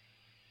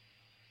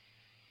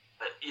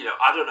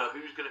 I don't know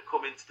who's going to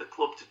come into the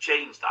club to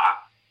change that.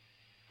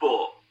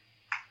 But,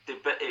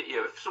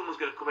 if someone's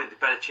going to come in, they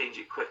better change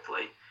it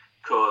quickly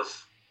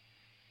because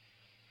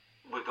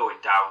we're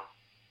going down.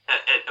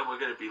 And we're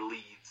going to be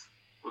Leeds.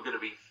 We're going to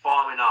be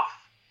farming off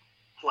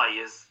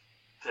players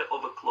to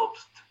other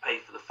clubs to pay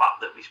for the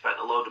fact that we spent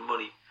a load of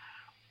money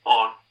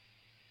on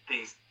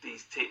these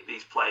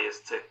players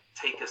to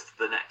take us to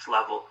the next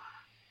level,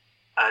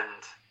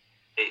 and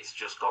it's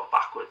just gone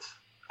backwards.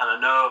 And I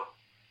know,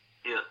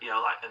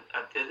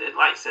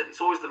 like I said, it's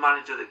always the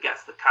manager that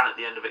gets the can at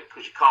the end of it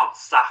because you can't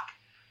sack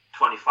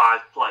 25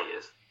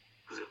 players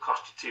because it'll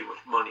cost you too much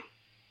money.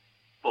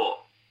 But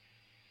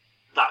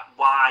that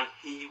why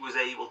he was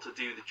able to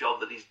do the job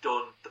that he's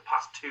done the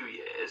past 2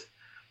 years,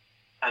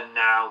 and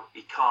now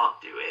he can't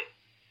do it.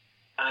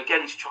 And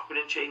again, he's chopping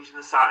and changing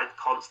the side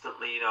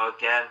constantly.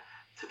 Again,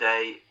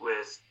 today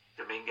was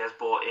Dominguez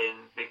brought in,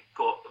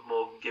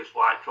 Morgan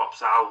Gibbs-White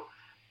drops out,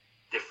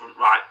 different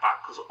right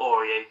back because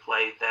Aurier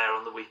played there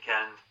on the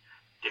weekend,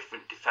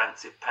 different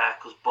defensive pair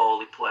because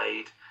Bowley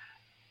played.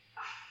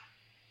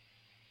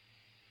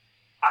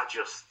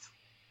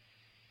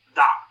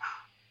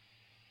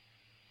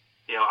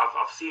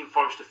 I've seen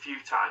Forest a few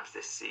times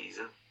this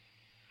season,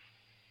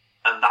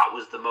 and that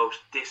was the most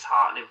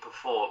disheartening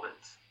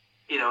performance.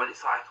 And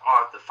it's like,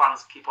 the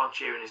fans keep on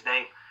cheering his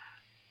name.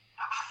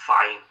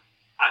 Fine.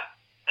 I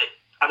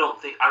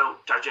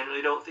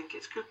genuinely don't think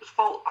it's Cooper's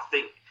fault. I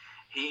think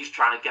he's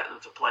trying to get them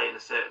to play in a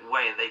certain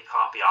way, and they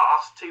can't be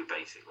asked to,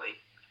 basically,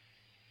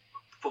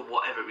 for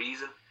whatever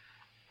reason.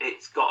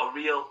 It's got a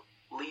real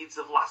Leeds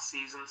of last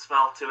season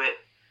smell to it.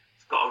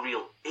 It's got a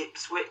real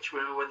Ipswich.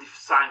 Remember when they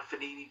signed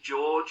Fanini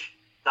George?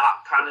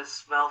 That kind of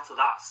smell to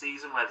that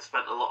season where they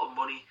spent a lot of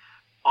money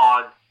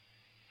on.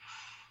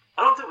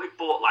 I don't think we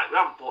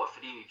haven't bought a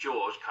Fanini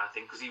George kind of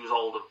thing because he was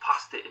old and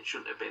past it and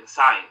shouldn't have been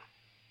signed.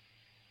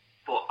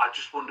 But I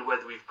just wonder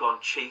whether we've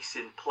gone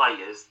chasing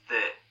players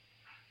that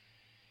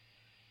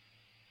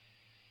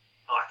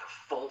are like a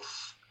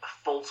false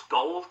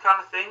gold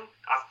kind of thing.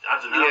 I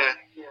don't know.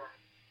 Yeah.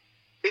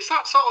 It's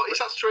that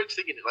strange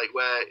thing, isn't it? Like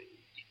where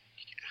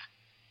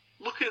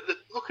look at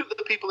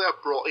the people they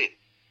have brought in.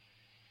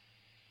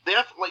 They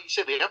have, like you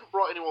said, they haven't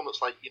brought anyone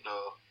that's like,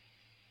 a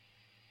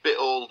bit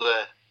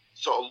older,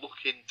 sort of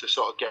looking to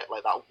sort of get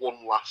like that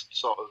one last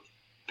sort of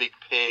big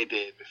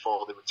payday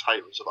before they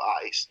retire and stuff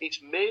like that.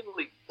 It's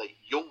mainly like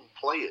young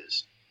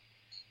players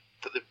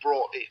that they've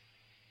brought in.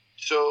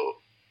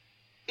 So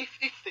if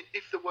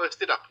the worst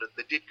did happen and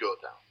they did go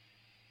down,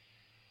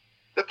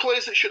 they're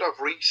players that should have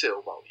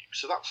resale value.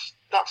 So that's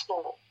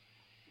not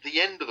the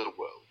end of the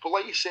world. But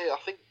like you say, I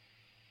think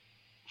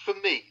for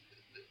me,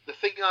 the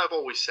thing I've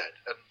always said,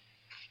 and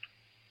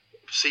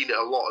I've seen it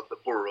a lot at the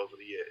Borough over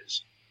the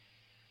years,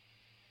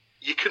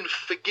 you can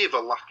forgive a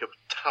lack of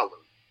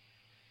talent.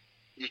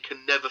 You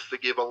can never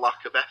forgive a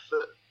lack of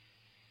effort.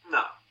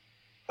 No.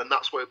 And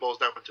that's what it boils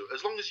down to.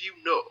 As long as you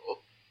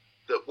know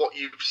that what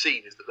you've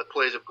seen is that the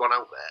players have gone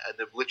out there and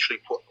they've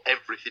literally put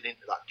everything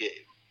into that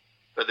game,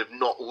 and they've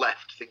not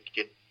left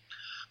thinking,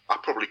 I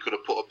probably could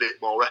have put a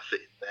bit more effort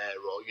in there,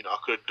 or I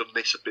could have done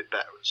this a bit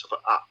better and stuff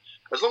like that.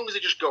 As long as they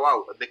just go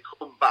out and they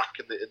come back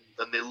and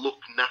they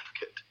look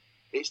knackered,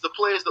 it's the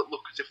players that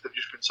look as if they've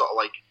just been sort of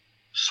like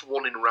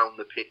swanning around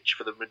the pitch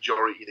for the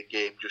majority of the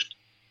game, just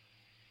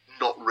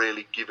not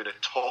really giving a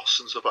toss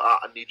and stuff like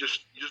that. And you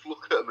just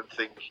look at them and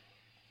think,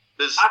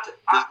 there's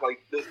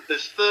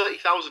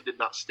 30,000 in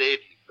that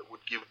stadium that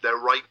would give their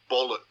right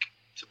bollock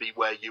to be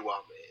where you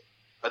are, mate.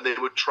 And they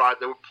would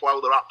plough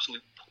their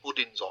absolute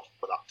puddings off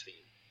for that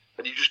team.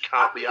 And you just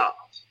can't be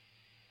asked.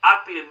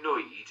 I'd be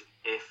annoyed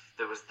if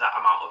there was that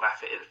amount of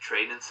effort in a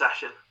training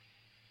session.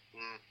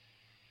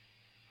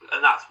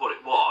 And that's what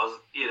it was,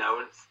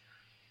 It's,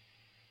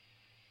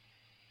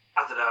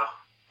 I don't know.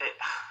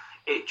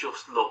 It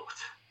just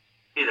looked,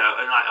 and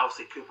like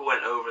obviously Cooper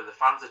went over and the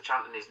fans are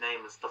chanting his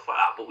name and stuff like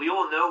that. But we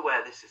all know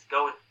where this is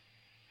going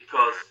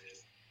because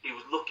he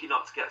was lucky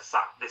not to get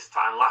sacked this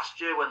time last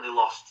year when they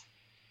lost.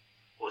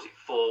 Was it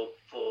 4-1,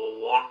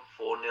 4-0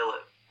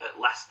 at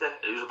Leicester?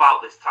 It was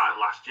about this time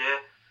last year.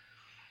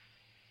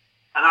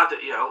 And I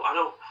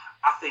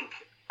think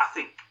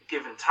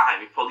given time,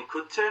 he probably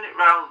could turn it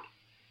round.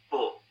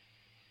 But,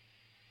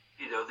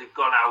 they've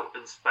gone out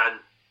and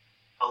spent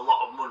a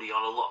lot of money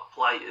on a lot of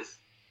players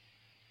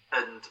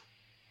and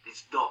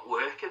it's not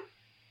working.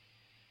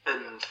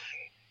 And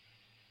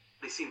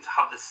they seem to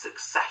have this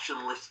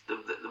succession list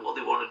of what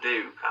they want to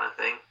do kind of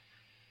thing.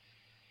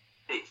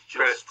 It's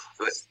just...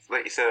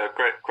 Like you said,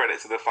 credit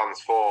to the fans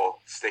for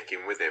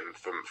sticking with him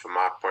from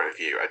my point of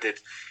view.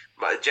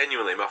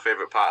 Genuinely, my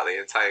favourite part of the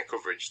entire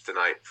coverage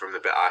tonight from the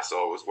bit I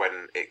saw was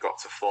when it got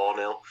to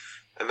 4-0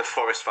 and the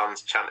Forest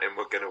fans chanting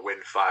we're going to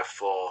win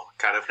 5-4.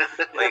 Kind of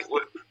like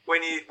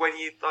when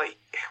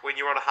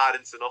you're on a hard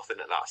into nothing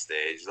at that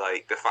stage,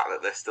 like the fact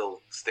that they're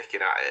still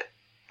sticking at it,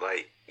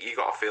 like you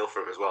got a feel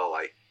for them as well.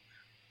 Like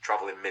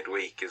travelling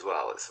midweek as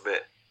well, it's a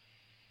bit.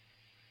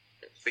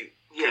 I think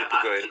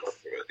Cooper going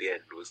over at the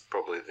end was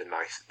probably the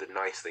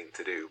nice thing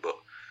to do, but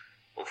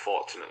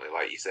unfortunately,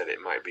 like you said,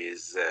 it might be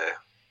his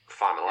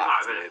final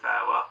act. It might have been a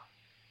farewell.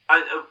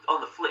 And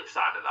on the flip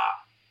side of that,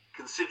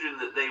 considering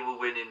that they were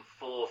winning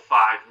 4-5-0,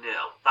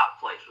 that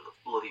place was a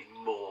bloody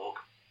morgue.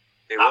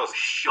 That was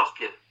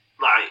shocking.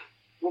 Like,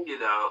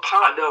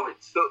 I know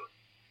it's...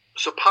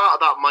 So part of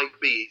that might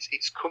be,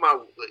 it's come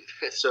out,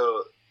 it's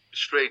so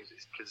strange,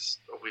 because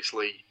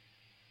obviously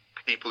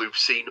people who've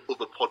seen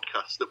other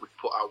podcasts that we've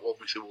put out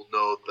obviously will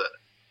know that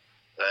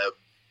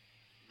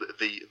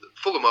the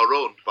Fulham are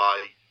owned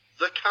by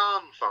the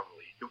Khan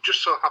family, who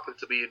just so happen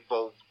to be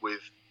involved with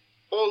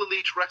All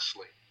Elite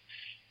Wrestling.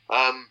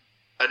 And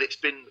it's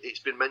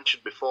been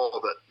mentioned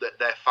before that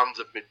their fans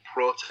have been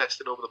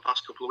protesting over the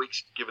past couple of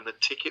weeks, given the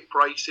ticket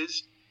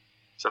prices.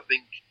 tickets. I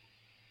think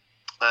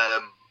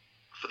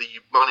for the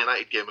Man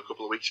United game a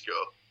couple of weeks ago,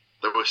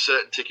 there were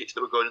certain tickets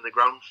that were going in the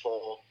ground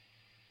for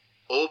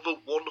over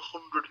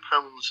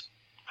 £100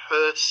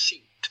 per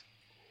seat.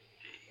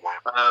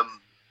 Wow.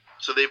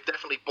 So they've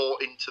definitely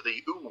bought into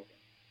the,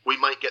 we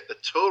might get the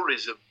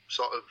tourism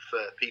sort of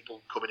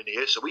people coming in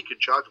here, so we can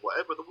charge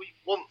whatever that we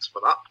want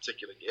for that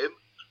particular game.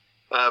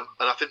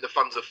 And I think the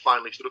fans have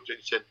finally stood up to it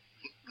and said,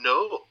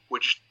 no, we're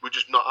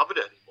just not having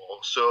it anymore.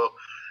 So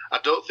I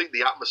don't think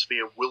the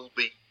atmosphere will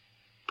be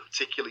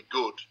particularly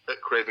good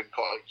at Craven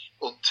Cottage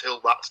until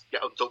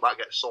that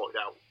gets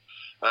sorted out.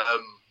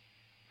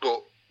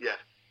 But yeah,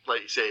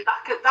 like you say,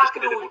 that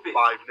could always be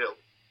 5-0.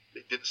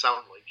 It didn't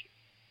sound like it.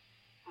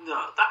 No,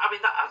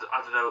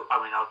 I don't know.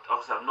 I mean,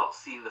 obviously, I've not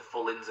seen the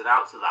full ins and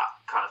outs of that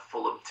kind of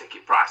Fulham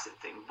ticket pricing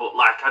thing, but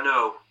like I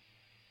know,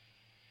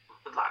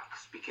 like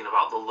speaking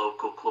about the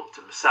local club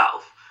to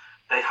myself,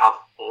 they have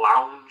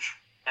lounge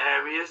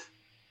areas,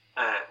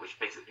 which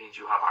basically means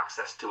you have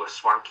access to a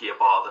swankier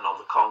bar than on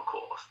the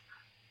concourse,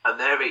 and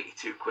they're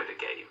 £82 a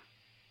game.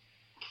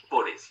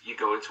 But you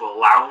go into a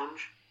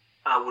lounge,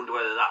 and I wonder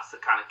whether that's the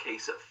kind of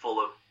case at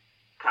Fulham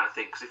kind of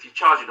thing. Because if you're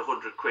charging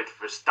 £100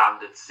 for a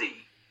standard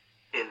seat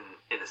in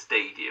a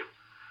stadium,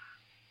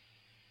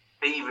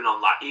 even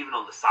on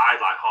the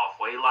side, like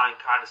halfway line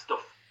kind of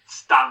stuff,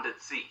 standard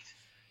seat,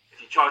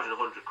 if you're charging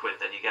 £100,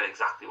 then you get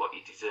exactly what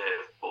you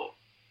deserve. But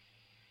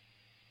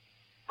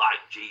like,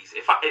 geez,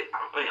 if I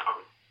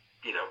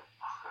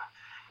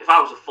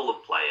was a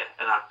Fulham player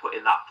and I'd put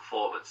in that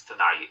performance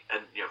tonight,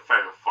 and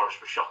fair enough,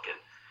 Forest were shocking,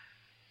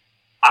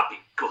 I'd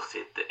be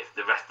gutted that if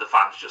the rest of the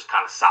fans just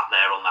kind of sat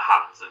there on their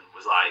hands and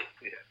was like,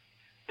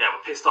 yeah,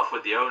 we're pissed off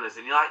with the owners.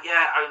 And you're like,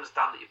 yeah, I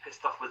understand that you're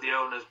pissed off with the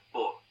owners,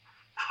 but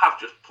I've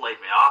just played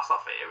my arse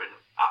off here and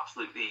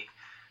absolutely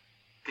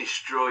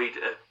destroyed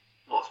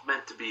what's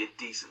meant to be a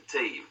decent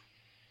team.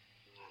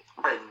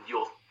 And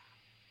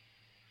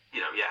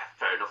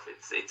fair enough.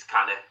 It's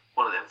kind of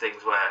one of them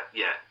things where,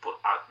 but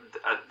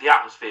the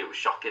atmosphere was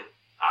shocking.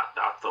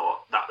 I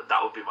thought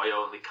that would be my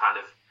only kind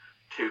of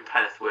 2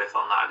 pence worth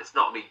on that, and it's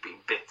not me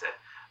being bitter.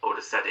 I would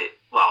have said it.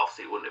 Well,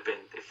 obviously, it wouldn't have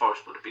been if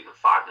Forest would have beaten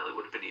 5-0. It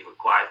would have been even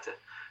quieter.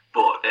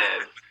 But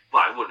it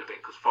wouldn't have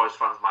been because Forest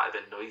fans might have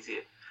been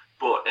noisier.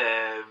 But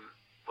yeah,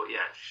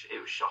 it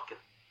was shocking.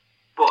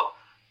 But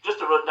just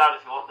to run down,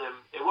 if you want them,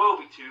 it will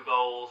be 2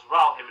 goals.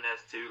 Raul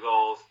Jimenez 2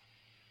 goals,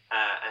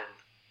 and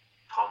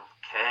Tom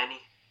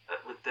Kearney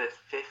with the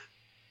 5th.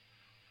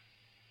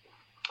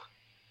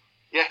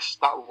 Yes,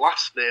 that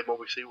last name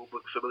obviously will be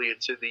familiar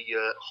to the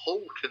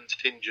Hull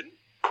contingent,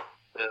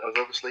 as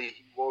obviously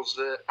he was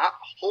at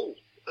Hull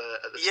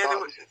at the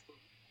start.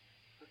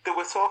 They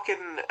were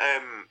talking,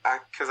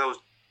 because I was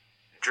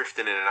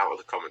drifting in and out of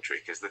the commentary,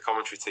 because the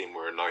commentary team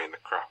were annoying the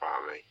crap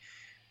out of me.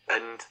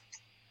 And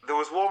there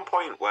was one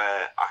point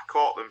where I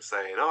caught them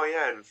saying, oh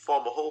yeah, and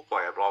former Hull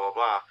player, blah, blah,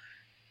 blah.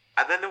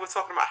 And then they were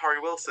talking about Harry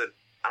Wilson,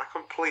 and I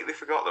completely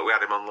forgot that we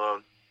had him on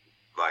loan,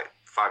 like,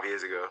 5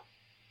 years ago.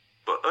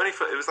 But only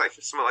for, it was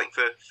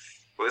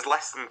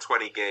less than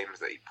 20 games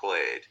that he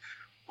played.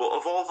 But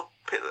of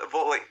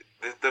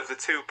the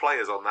 2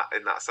 players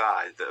in that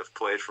side that have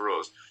played for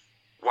us,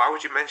 why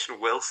would you mention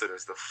Wilson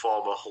as the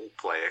former Hull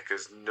player?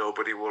 Because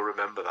nobody will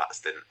remember that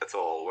stint at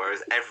all.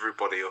 Whereas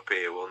everybody up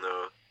here will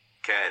know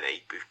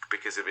Kearney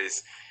because of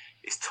his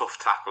tough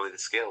tackling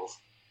skills.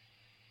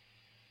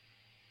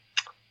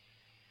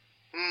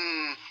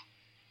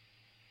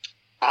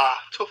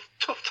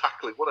 Tough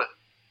tackling. What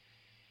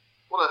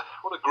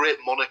a great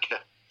moniker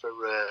for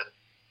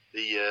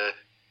the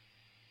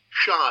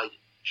shy,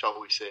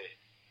 shall we say,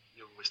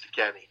 young Mr.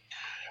 Kearney.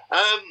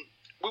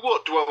 We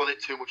won't dwell on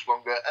it too much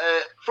longer.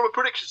 From a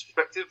predictions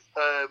perspective,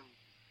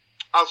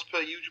 as per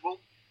usual,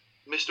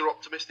 Mr.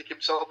 Optimistic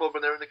himself over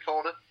there in the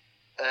corner,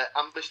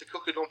 and Mr.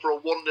 Cook had gone for a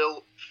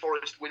 1-0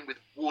 Forest win with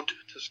Wood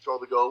to score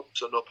the goal,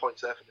 so no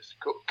points there for Mr.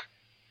 Cook.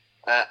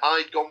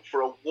 I'd gone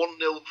for a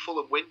 1-0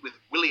 Fulham win with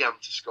Willian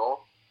to score,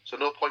 so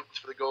no points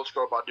for the goal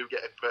scorer, but I do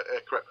get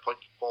a correct point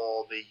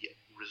for the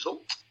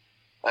result.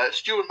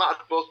 Stu and Matt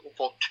had both gone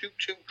for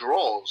 2-2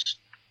 draws.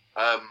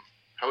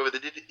 However, they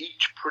did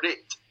each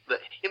predict that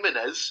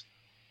Jimenez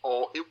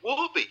or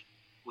Iwobi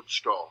would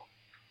score.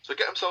 So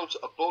get themselves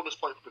a bonus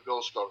point for the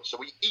goal scorer. So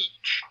we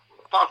each,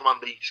 apart from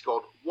Andy,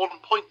 scored 1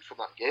 point from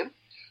that game.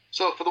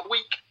 So for the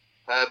week,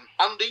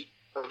 Andy,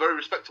 a very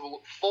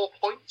respectable 4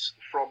 points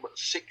from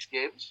 6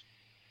 games.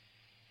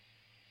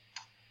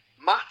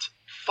 Matt,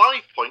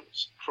 5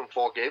 points from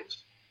 4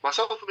 games.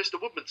 Myself and Mr.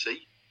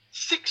 Woodmansey,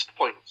 6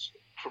 points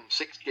from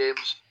 6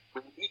 games.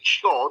 We each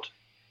scored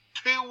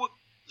 2-0,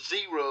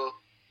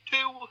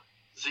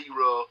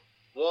 2-0,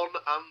 1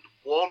 and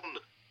 1,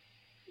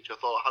 which I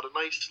thought had a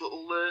nice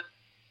little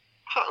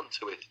pattern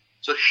to it.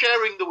 So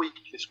sharing the week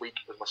this week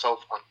with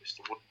myself and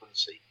Mr.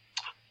 Woodmansey.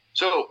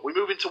 So we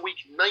move into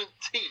week 19,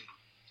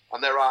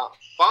 and there are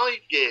 5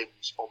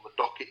 games on the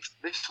docket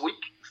this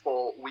week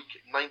for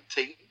week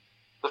 19.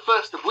 The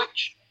first of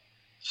which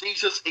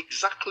sees us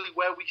exactly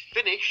where we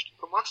finished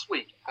from last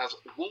week, as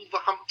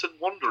Wolverhampton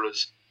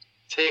Wanderers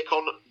take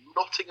on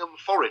Nottingham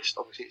Forest.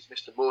 Obviously, it's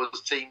Mr.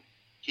 Moore's team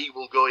he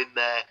will go in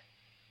there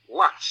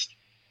last.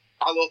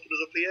 I'll open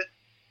us up here.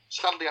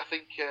 Sadly, I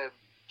think,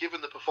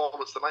 given the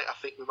performance tonight, I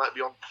think we might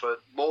be on for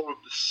more of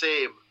the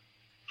same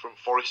from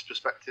Forest's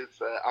perspective.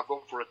 I've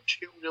gone for a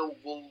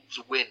 2-0 Wolves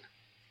win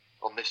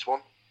on this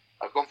one.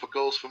 I've gone for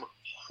goals from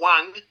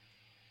Hwang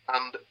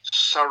and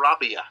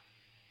Sarabia.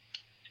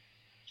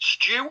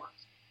 Stu,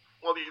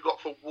 what have you got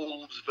for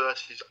Wolves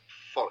versus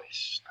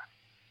Forest?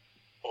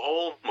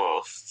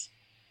 Almost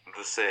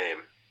the same.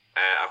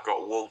 I've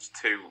got Wolves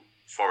 2,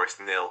 Forest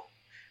 0.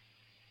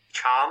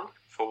 Chan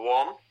for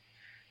 1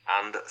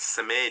 and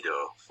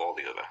Semedo for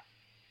the other.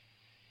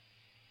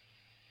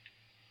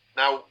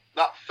 Now,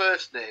 that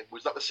first name,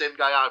 was that the same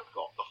guy I've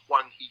got, the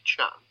Hwang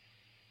Hee-chan?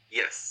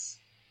 Yes.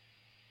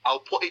 I'll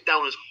put it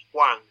down as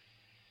Hwang,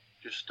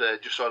 just so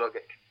I don't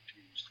get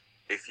confused.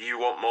 If you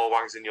want more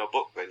Wangs in your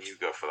book, then you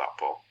go for that,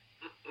 Paul.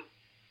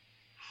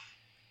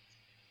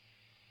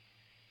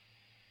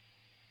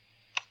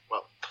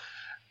 Well,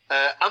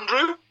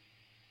 Andrew?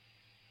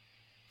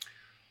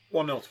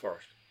 1-0 to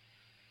Forest.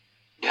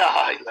 Yeah,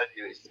 I let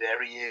you.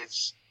 There he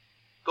is.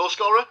 Goal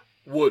scorer?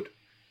 Wood.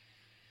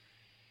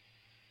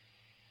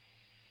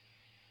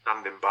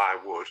 Standing by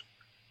Wood.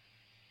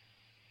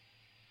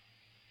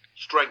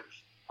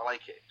 Strength. I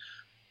like it.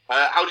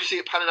 How do you see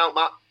it panning out,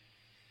 Matt?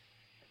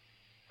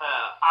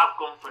 I've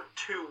gone for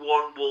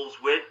 2-1 Wolves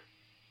win.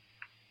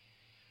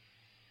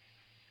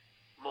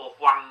 More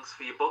Hwangs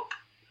for your book.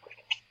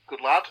 Good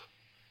lad.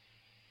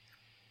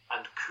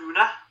 And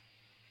Kuna.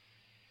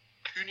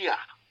 Cunha.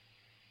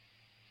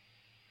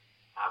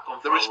 I've gone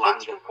The for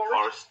response Elanga from for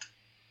Forest?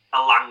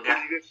 Forest. Elanga.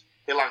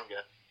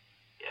 Ilanga.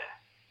 Yeah.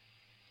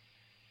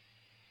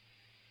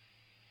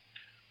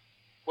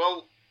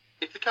 Well,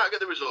 if they can't get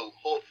the result,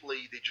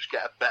 hopefully they just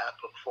get a better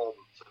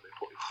performance than they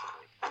put in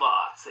tonight. Well,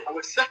 that's it.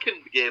 Our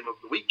second game of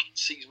the week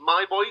sees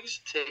my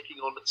boys taking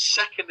on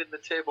second in the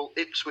table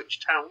Ipswich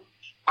Town.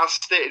 As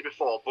stated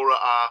before, Borough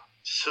are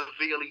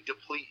severely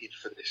depleted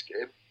for this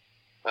game.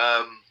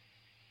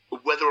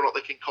 Whether or not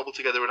they can cobble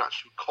together an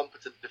actual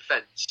competent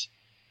defence,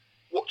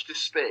 watch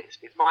this space.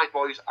 It's my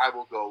boys, I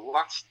will go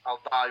last.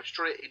 I'll dive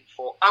straight in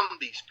for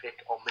Andy's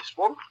pick on this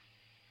one.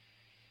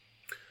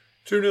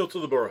 2-0 to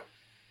the Borough.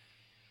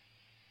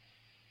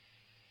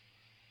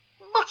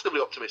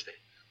 Massively optimistic.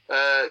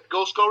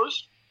 Goal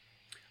scorers?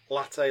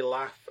 Latte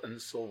Laugh and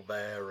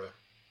Silvera.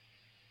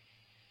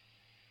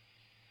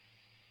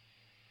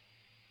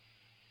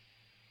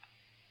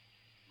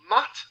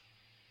 Matt?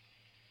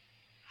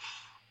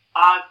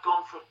 I've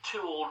gone for a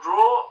 2-2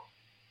 draw.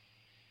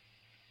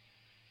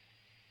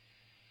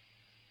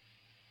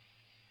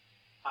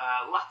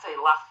 Latte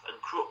Laugh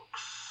and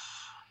Crooks.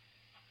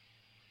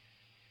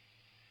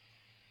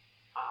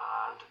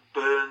 And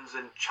Burns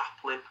and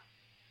Chaplin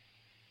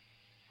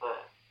for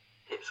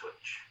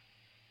Ipswich.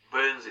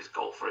 Burns'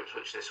 goal for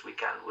Ipswich this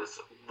weekend was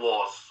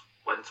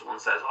when someone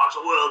says, "Oh, it's a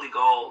worldie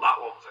goal."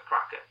 That one was a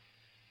cracker.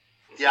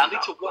 Yeah, I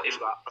need to watch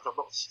that,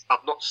 because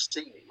I've not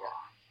seen it yet.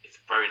 It's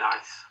very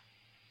nice.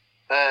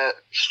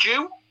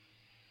 Stu?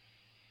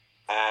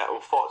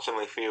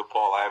 Unfortunately for you,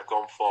 Paul, I have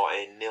gone for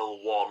a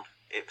 0-1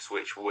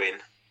 Ipswich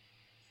win.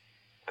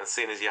 And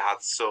seeing as you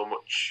had so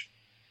much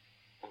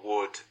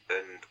Wood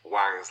and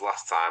Wangs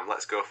last time,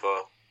 let's go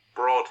for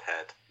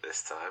Broadhead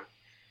this time.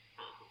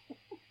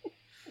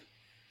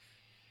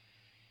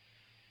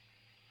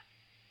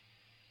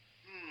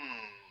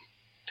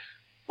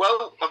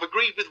 Well, I've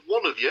agreed with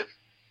one of you,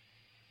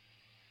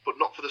 but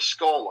not for the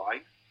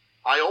scoreline.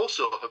 I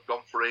also have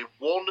gone for a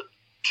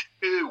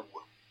 1-2.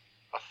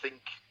 I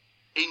think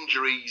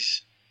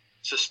injuries,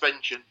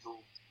 suspensions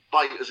will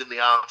bite us in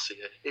the arse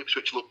here.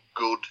 Ipswich look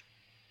good,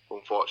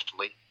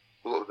 unfortunately.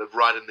 Look, they're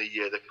riding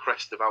the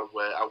crest of how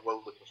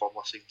well they performed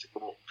last season to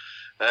come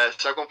up.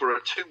 So I've gone for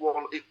a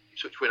 2-1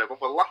 Ipswich win. I've gone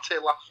for Latte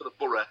Laugh for the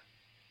Borough.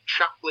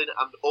 Chaplin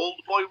and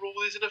Old Boy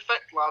rule is in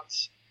effect,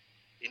 lads.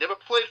 He never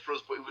played for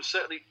us, but he was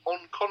certainly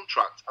on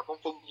contract. I've gone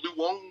for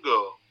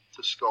Luongo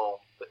to score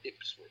for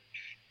Ipswich.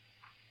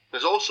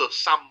 There's also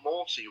Sam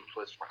Morsey who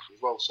plays for us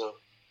as well, so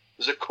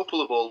there's a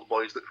couple of old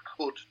boys that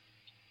could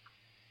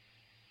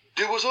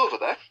do us over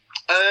there.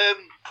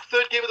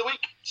 Third game of the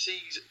week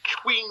sees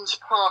Queen's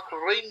Park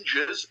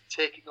Rangers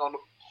taking on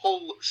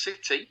Hull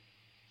City.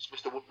 It's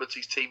Mr.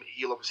 Woodman's team.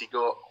 He'll obviously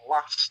go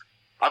last.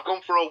 I've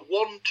gone for a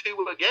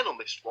 1-2 again on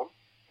this one,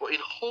 but in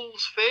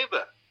Hull's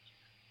favour.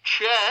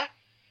 Chair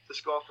to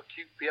score for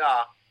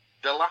QPR,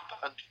 Delap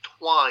and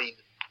Twine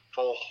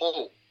for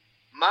Hull.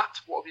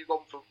 Matt, what have you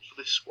gone for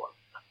this one?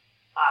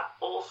 I've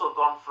also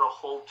gone for a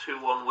Hull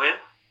 2-1 win.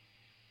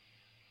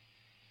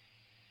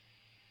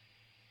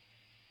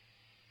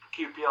 For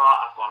QPR,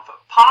 I've gone for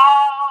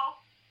Paul.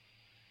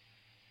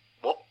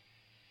 What?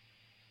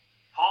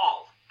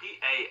 Paul.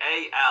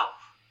 P-A-A-L.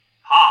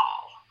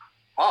 Paul.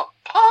 Oh,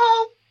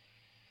 Paul!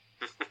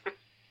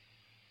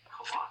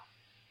 Come on.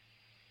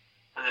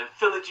 And then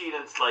Philogene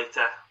and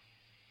Slater.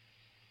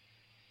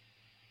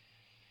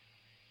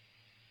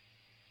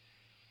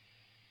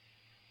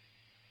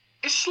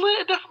 Is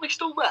Slater definitely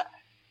still there?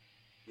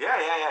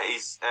 Yeah.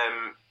 He's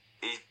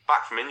he's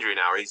back from injury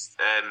now. He's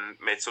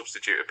made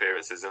substitute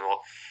appearances and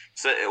all.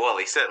 So, well,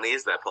 he certainly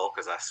is there, Paul,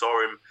 because I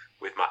saw him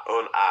with my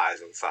own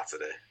eyes on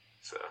Saturday.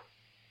 So,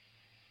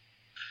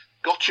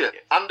 gotcha.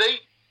 Yeah. Andy?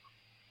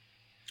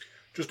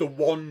 Just a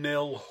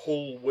 1-0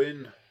 Hull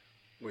win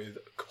with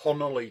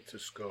Connolly to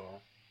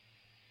score.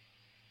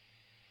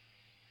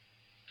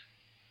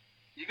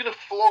 You're going to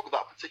flog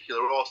that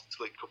particular horse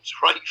until it comes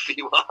right for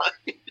you, aren't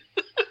you?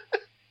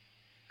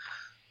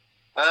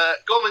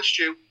 Go on then,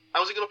 Stu.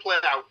 How's it going to play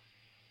out?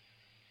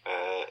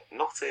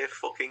 Not a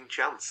fucking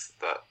chance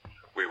that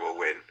we will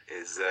win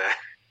is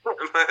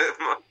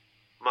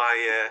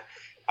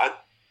I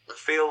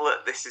feel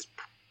that this is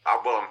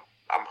well.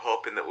 I'm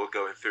hoping that we're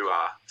going through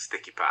our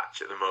sticky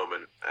patch at the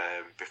moment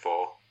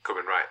before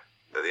coming right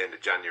at the end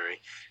of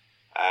January,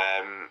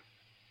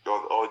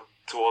 or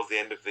towards the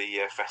end of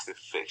the festive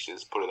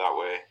fixtures. Put it that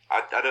way.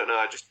 I don't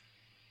know.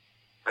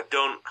 I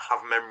don't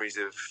have memories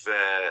of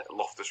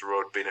Loftus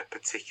Road being a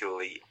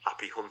particularly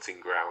happy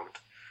hunting ground,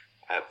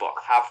 but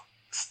have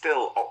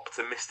still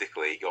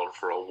optimistically gone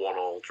for a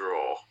 1-1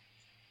 draw.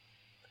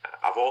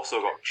 I've also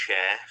got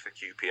Chair for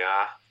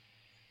QPR,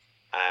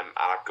 and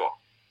I've got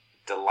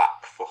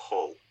Delap for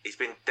Hull. He's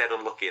been dead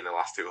unlucky in the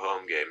last 2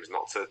 home games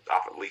not to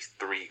have at least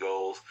 3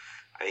 goals,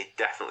 and he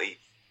definitely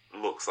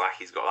looks like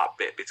he's got that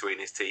bit between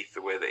his teeth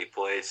the way that he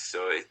plays,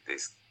 so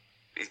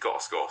he's got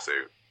to score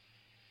soon.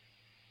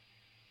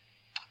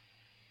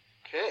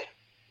 Okay.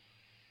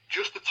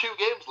 Just the 2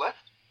 games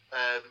left.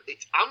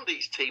 It's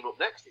Andy's team up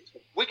next. It's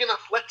Wigan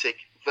Athletic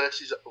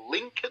versus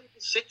Lincoln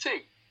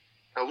City.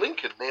 Now,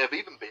 Lincoln may have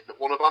even been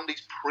one of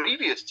Andy's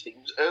previous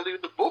teams earlier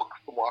in the book,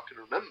 from what I can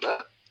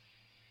remember.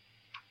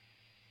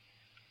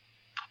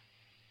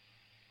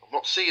 I'm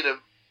not seeing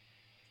them.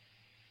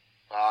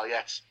 Ah,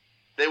 yes.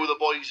 They were the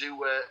boys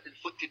who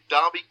inflicted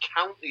Derby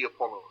County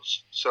upon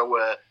us. So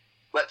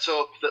let's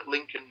hope that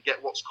Lincoln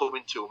get what's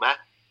coming to them,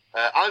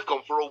 I've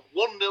gone for a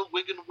 1-0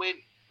 Wigan win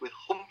with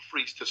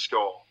Humphreys to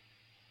score.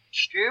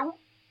 Stu?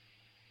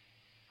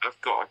 I've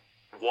got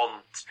a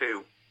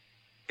 1-2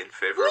 in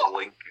favour of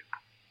Lincoln.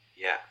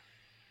 Yeah.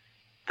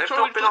 They've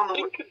not been on the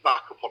Lincoln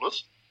back upon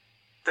us.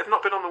 They've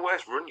not been on the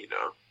worst run, you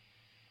know.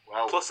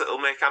 Well, plus it'll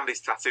make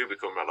Andy's tattoo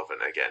become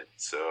relevant again.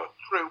 So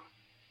true.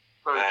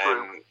 Very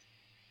true.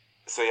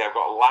 So yeah, I've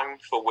got Lang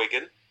for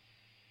Wigan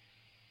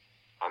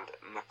and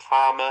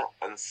Makama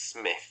and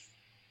Smith.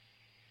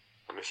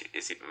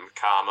 Is it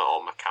Makama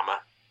or Makama?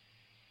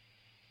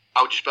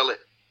 How would you spell it?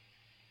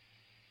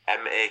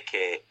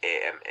 Makama.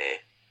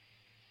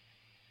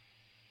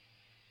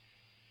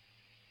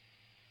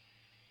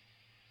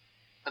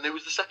 And who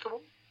was the second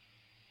one?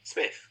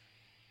 Smith.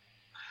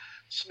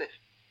 Smith.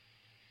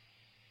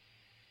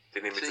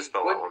 Didn't need me to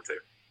spell that one too.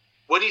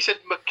 When you said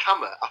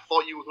Makama, I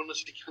thought you were going to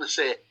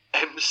say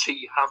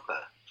MC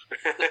Hammer.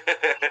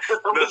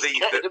 No,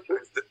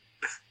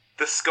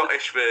 the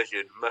Scottish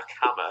version,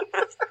 Makama.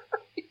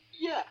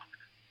 Yeah.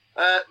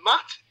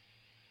 Matt?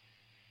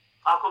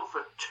 I've gone for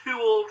a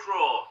 2-2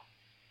 draw.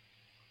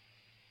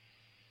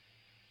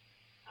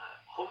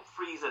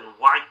 Humphreys and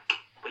Wake.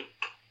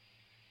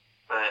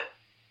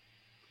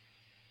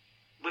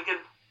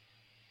 Wigan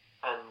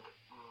and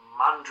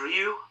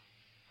Mandrew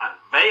and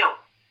Vale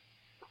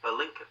for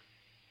Lincoln.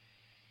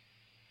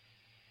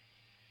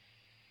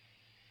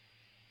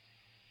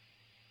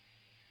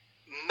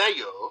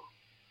 Mayo?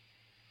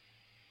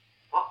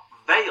 What?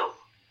 Vale?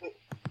 Did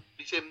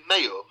you say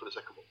Mayo for the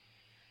second one?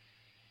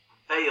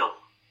 Vale.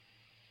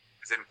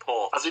 As in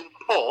port. As in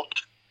port?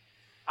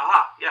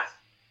 Aha, yes.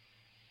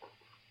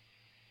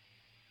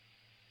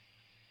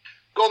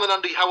 Go on then,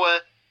 Andy. How are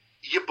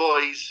your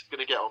boys going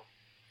to get on?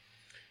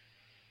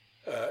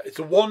 It's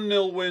a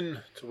 1-0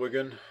 win to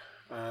Wigan,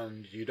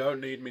 and you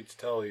don't need me to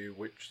tell you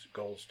which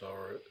goal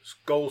scorer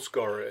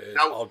it is.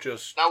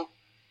 Now,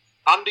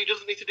 Andy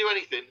doesn't need to do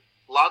anything.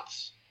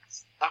 Lads,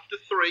 after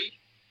 3,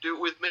 do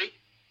it with me.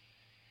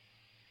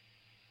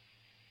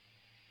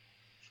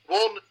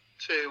 1,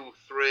 2,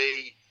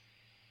 3.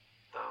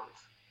 Don't.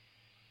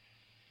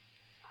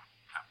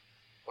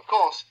 Of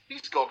course,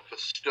 he's gone for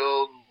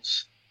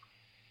Stones.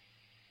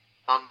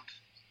 And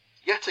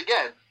yet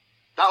again,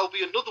 that'll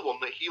be another one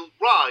that he'll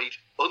ride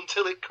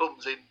until it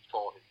comes in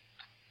for him.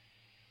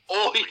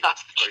 Or he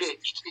has to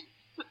change team.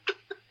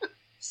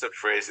 The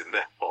phrase in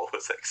there, Paul,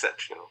 was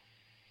exceptional.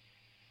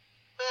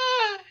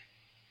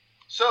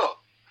 So,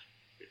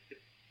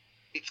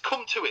 it's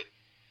come to it.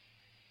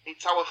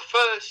 It's our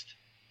first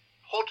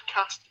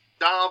podcast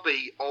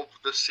derby of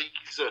the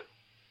season.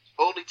 It's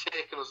only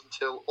taken us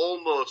until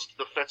almost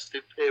the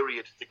festive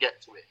period to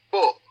get to it.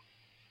 But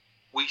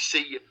we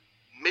see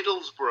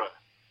Middlesbrough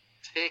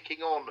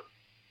taking on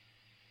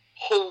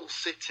Hull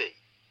City.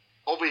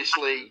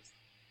 Obviously,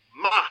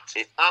 Matt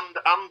and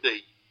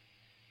Andy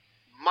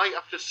might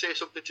have to say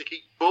something to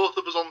keep both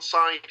of us on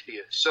side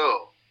here.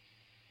 So,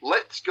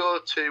 let's go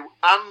to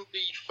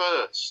Andy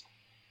first.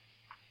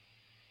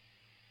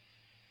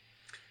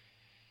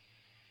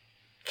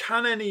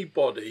 Can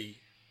anybody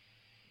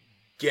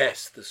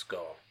guess the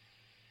score?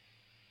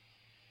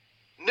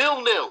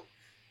 0-0.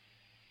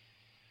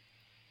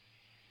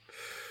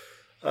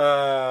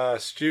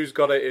 Stu's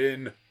got it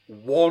in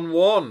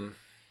 1-1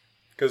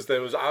 because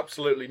there was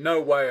absolutely no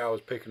way I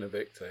was picking a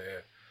victor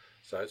here.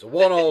 So it's a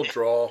 1-1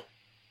 draw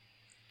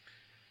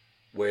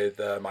with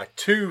my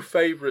two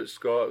favourite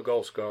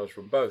goal scorers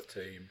from both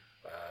teams,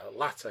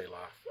 Latte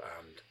Laugh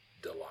and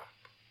Delap.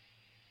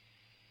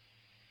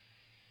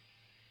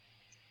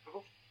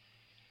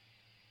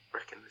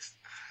 Reckon this.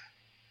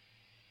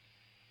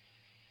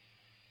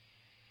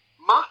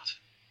 Matt?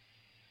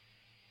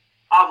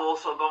 I've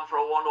also gone for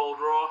a 1-1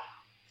 draw.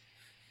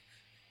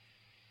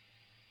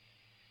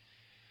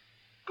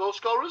 Goal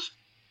scorers?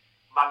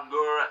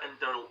 Bangura and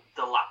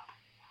Delap.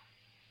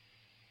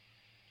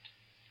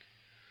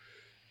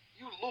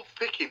 You love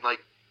picking, like,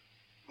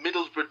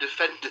 Middlesbrough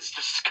defenders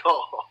to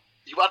score.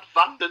 You had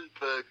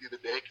Vandenberg the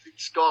other day because he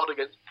scored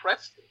against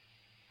Preston.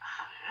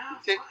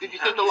 Did you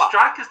say Delap?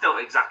 Strikers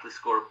don't exactly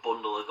score a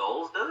bundle of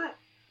goals, do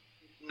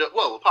they? No,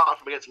 well, apart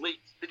from against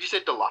Leeds. Did you say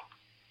Delap?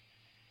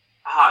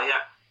 Ah, yeah.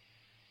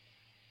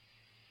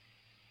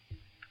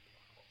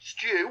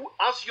 Stu,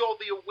 as you're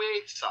the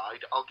away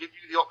side, I'll give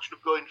you the option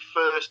of going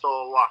first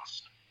or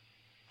last.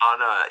 Oh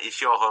no,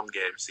 it's your home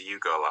game, so you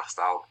go last.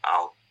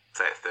 I'll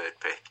take third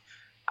pick.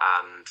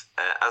 And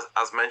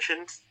as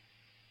mentioned,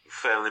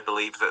 firmly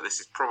believe that this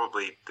is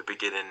probably the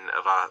beginning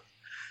of our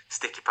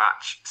sticky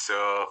patch.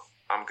 So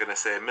I'm going to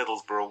say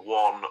Middlesbrough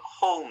 1,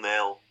 Hull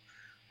 0,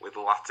 with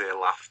Latte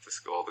Laugh to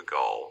score the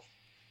goal.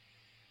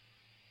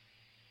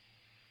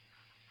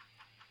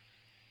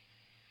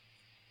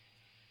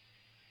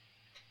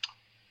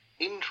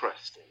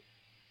 Interesting.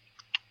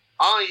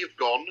 I have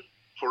gone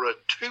for a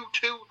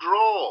 2-2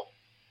 draw.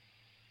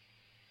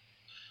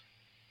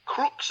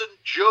 Crooks and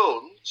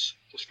Jones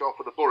to score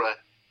for the Borough,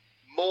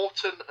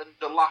 Morton and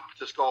Delap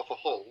to score for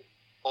Hull,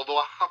 although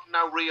I have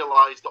now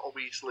realised that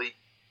obviously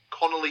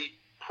Connolly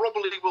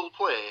probably will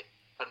play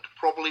and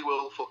probably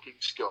will fucking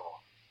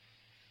score.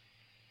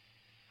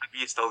 Have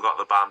you still got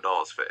the barn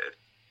doors fitted?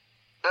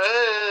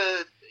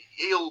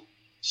 He'll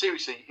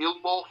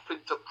morph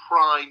into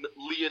prime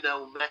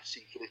Lionel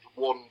Messi for this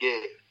one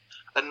game.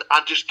 And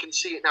I just can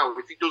see it now.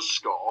 If he does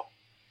score,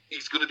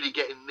 he's going to be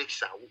getting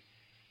this out.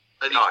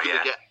 And he's going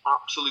to get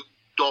absolute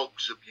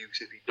dog's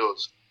abuse if he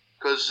does.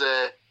 Because,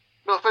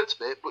 no offence,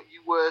 mate, but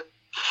you were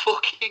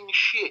fucking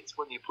shit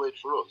when you played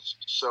for us.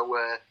 So,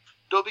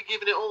 don't be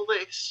giving it all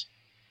this.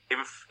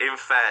 In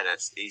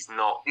fairness, he's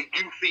not... You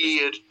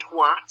goofy-eared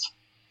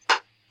twat.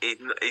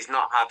 He's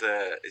not had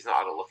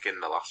a look in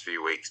the last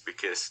few weeks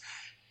because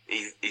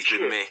he's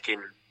been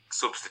making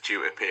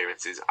substitute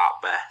appearances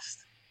at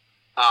best.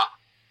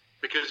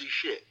 Because he's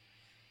shit.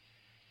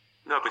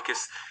 No,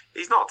 because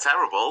he's not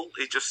terrible.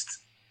 He just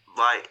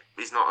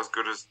he's not as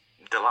good as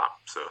Delap.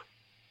 So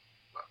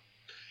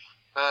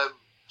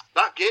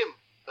that game,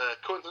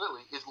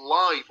 coincidentally, is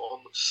live on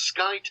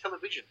Sky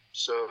Television.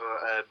 So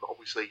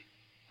obviously,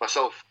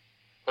 myself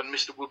and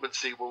Mr.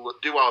 Woodmansey will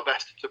do our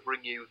best to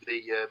bring you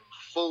the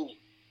full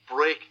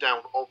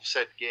breakdown of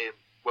said game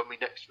when we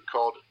next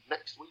record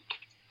next week.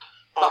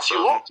 That's also,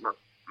 your lot.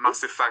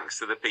 Massive thanks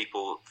to the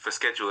people for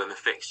scheduling the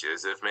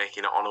fixtures of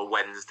making it on a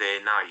Wednesday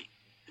night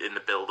in the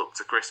build-up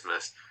to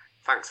Christmas.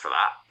 Thanks for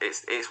that.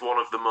 It's one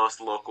of the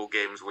most local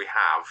games we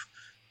have.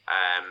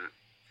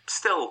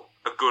 Still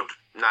a good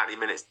 90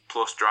 minutes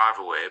plus drive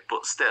away,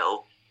 but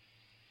still,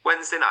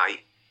 Wednesday night,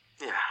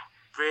 yeah,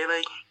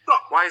 really?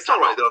 Why is that?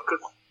 It's alright though,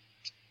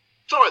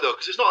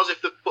 because it's not as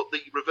if they've put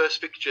the reverse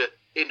fixture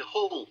in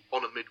Hull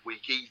on a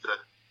midweek either.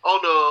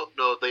 Oh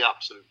no, they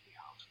absolutely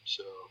have.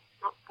 So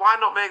why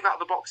not make that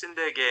the Boxing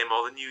Day game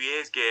or the New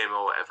Year's game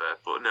or whatever?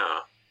 But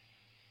no.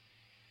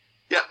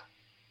 Yeah,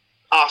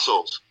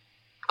 arseholes.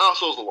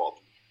 Arseholes a lot.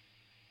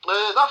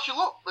 That's your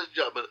lot, ladies and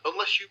gentlemen.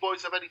 Unless you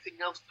boys have anything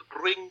else to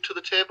bring to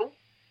the table.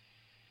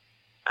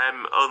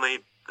 Only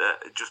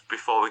just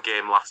before the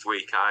game last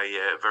week,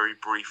 I very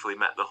briefly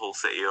met the Hull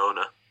City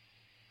owner,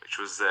 which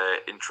was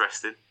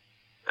interesting.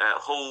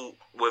 Hull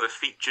were the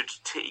featured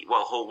team.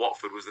 Well, Hull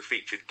Watford was the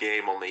featured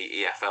game on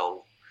the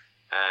EFL,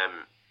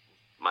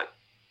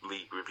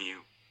 league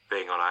review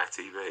thing on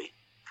ITV.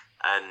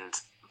 And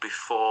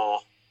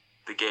before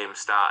the game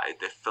started,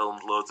 they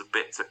filmed loads of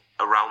bits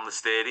around the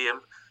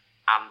stadium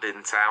and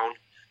in town.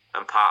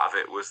 And part of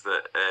it was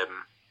that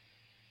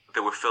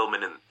they were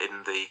filming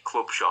in the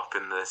club shop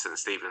in the St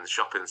Stephen's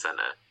shopping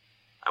centre.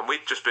 And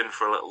we'd just been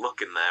for a little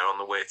look in there on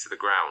the way to the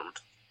ground.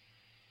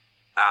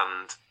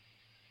 And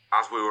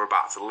as we were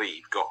about to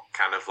leave, got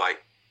kind of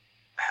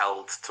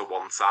held to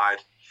one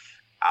side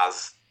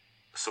as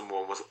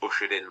someone was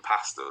ushered in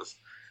past us,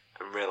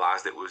 and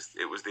realised it was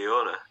the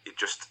owner.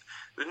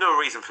 There's no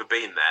reason for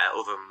being there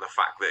other than the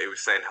fact that he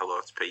was saying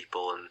hello to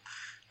people and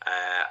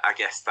I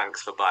guess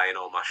thanks for buying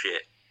all my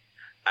shit.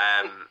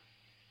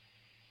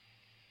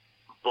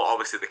 But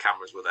obviously the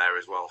cameras were there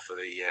as well for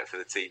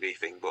the TV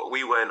thing. But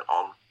we weren't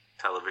on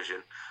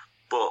television.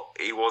 But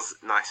he was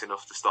nice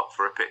enough to stop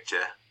for a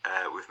picture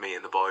with me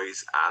and the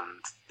boys,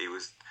 and he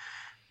was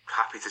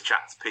happy to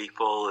chat to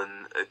people,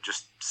 and it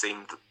just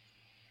seemed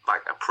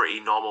like a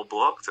pretty normal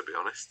bloke, to be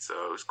honest.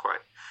 So it was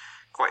quite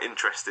quite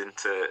interesting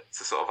to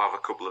sort of have a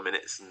couple of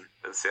minutes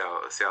and see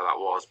how that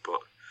was. But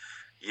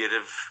you'd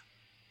have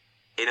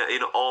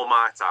in all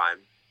my time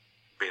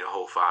being a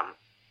Hull fan,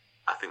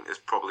 I think there's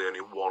probably only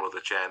one other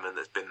chairman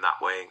that's been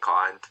that way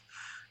inclined,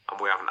 and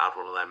we haven't had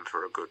one of them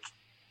for a good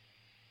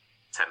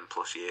 10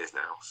 plus years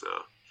now. So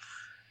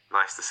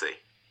nice to see.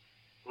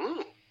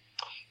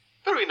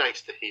 Very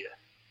nice to hear.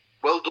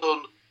 Well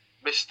done,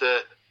 Mr.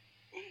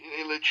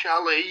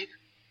 Ilachali. Is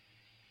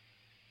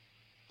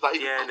that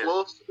even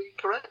close to being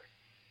correct?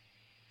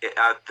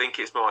 I think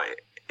it's more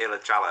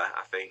Ilachala,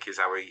 I think, is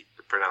how he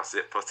pronounces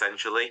it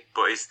potentially.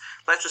 But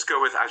let's just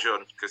go with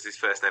Ajun, because his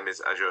first name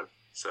is Ajun.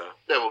 So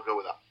yeah, we'll go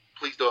with that.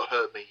 Please don't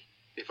hurt me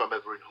if I'm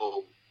ever in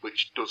Hull,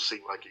 which does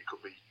seem like it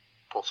could be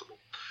possible.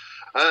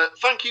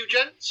 Thank you,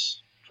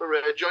 gents, for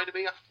joining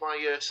me after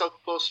my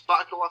self-imposed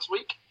sabbatical last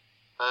week.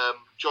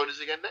 Join us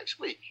again next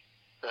week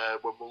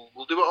when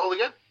we'll do it all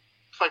again.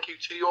 Thank you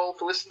to you all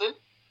for listening.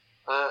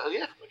 And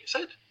yeah, like I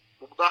said,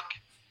 we'll be back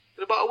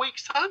in about a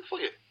week's time for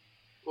you.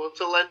 Well,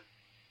 until then,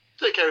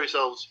 take care of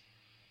yourselves,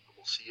 and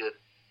we'll see you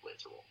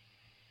later on.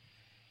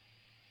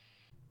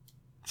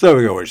 So there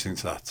we go, what do you think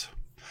to that?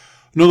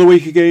 Another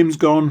week of games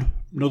gone,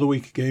 another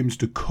week of games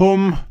to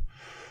come.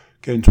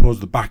 Getting towards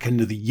the back end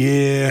of the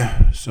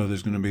year, so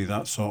there's going to be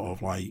that sort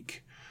of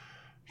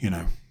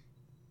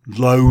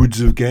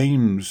loads of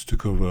games to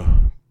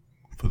cover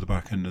for the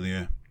back end of the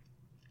year.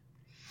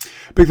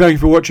 Big thank you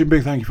for watching,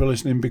 big thank you for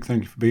listening, big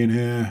thank you for being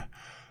here.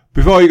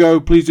 Before you go,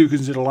 please do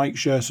consider like,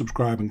 share,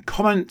 subscribe and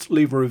comment.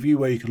 Leave a review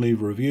where you can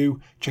leave a review.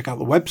 Check out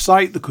the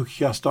website,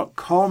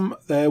 thecookiecast.com.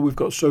 There we've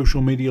got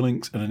social media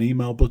links and an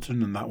email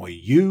button, and that way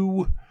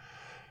you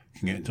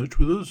can get in touch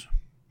with us.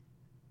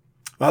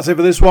 That's it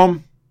for this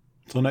one.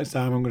 Until next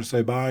time, I'm going to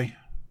say bye,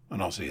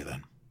 and I'll see you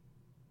then.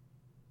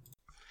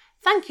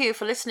 Thank you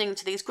for listening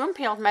to these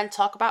grumpy old men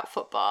talk about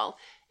football.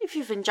 If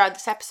you've enjoyed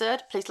this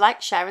episode, please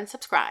like, share and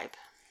subscribe.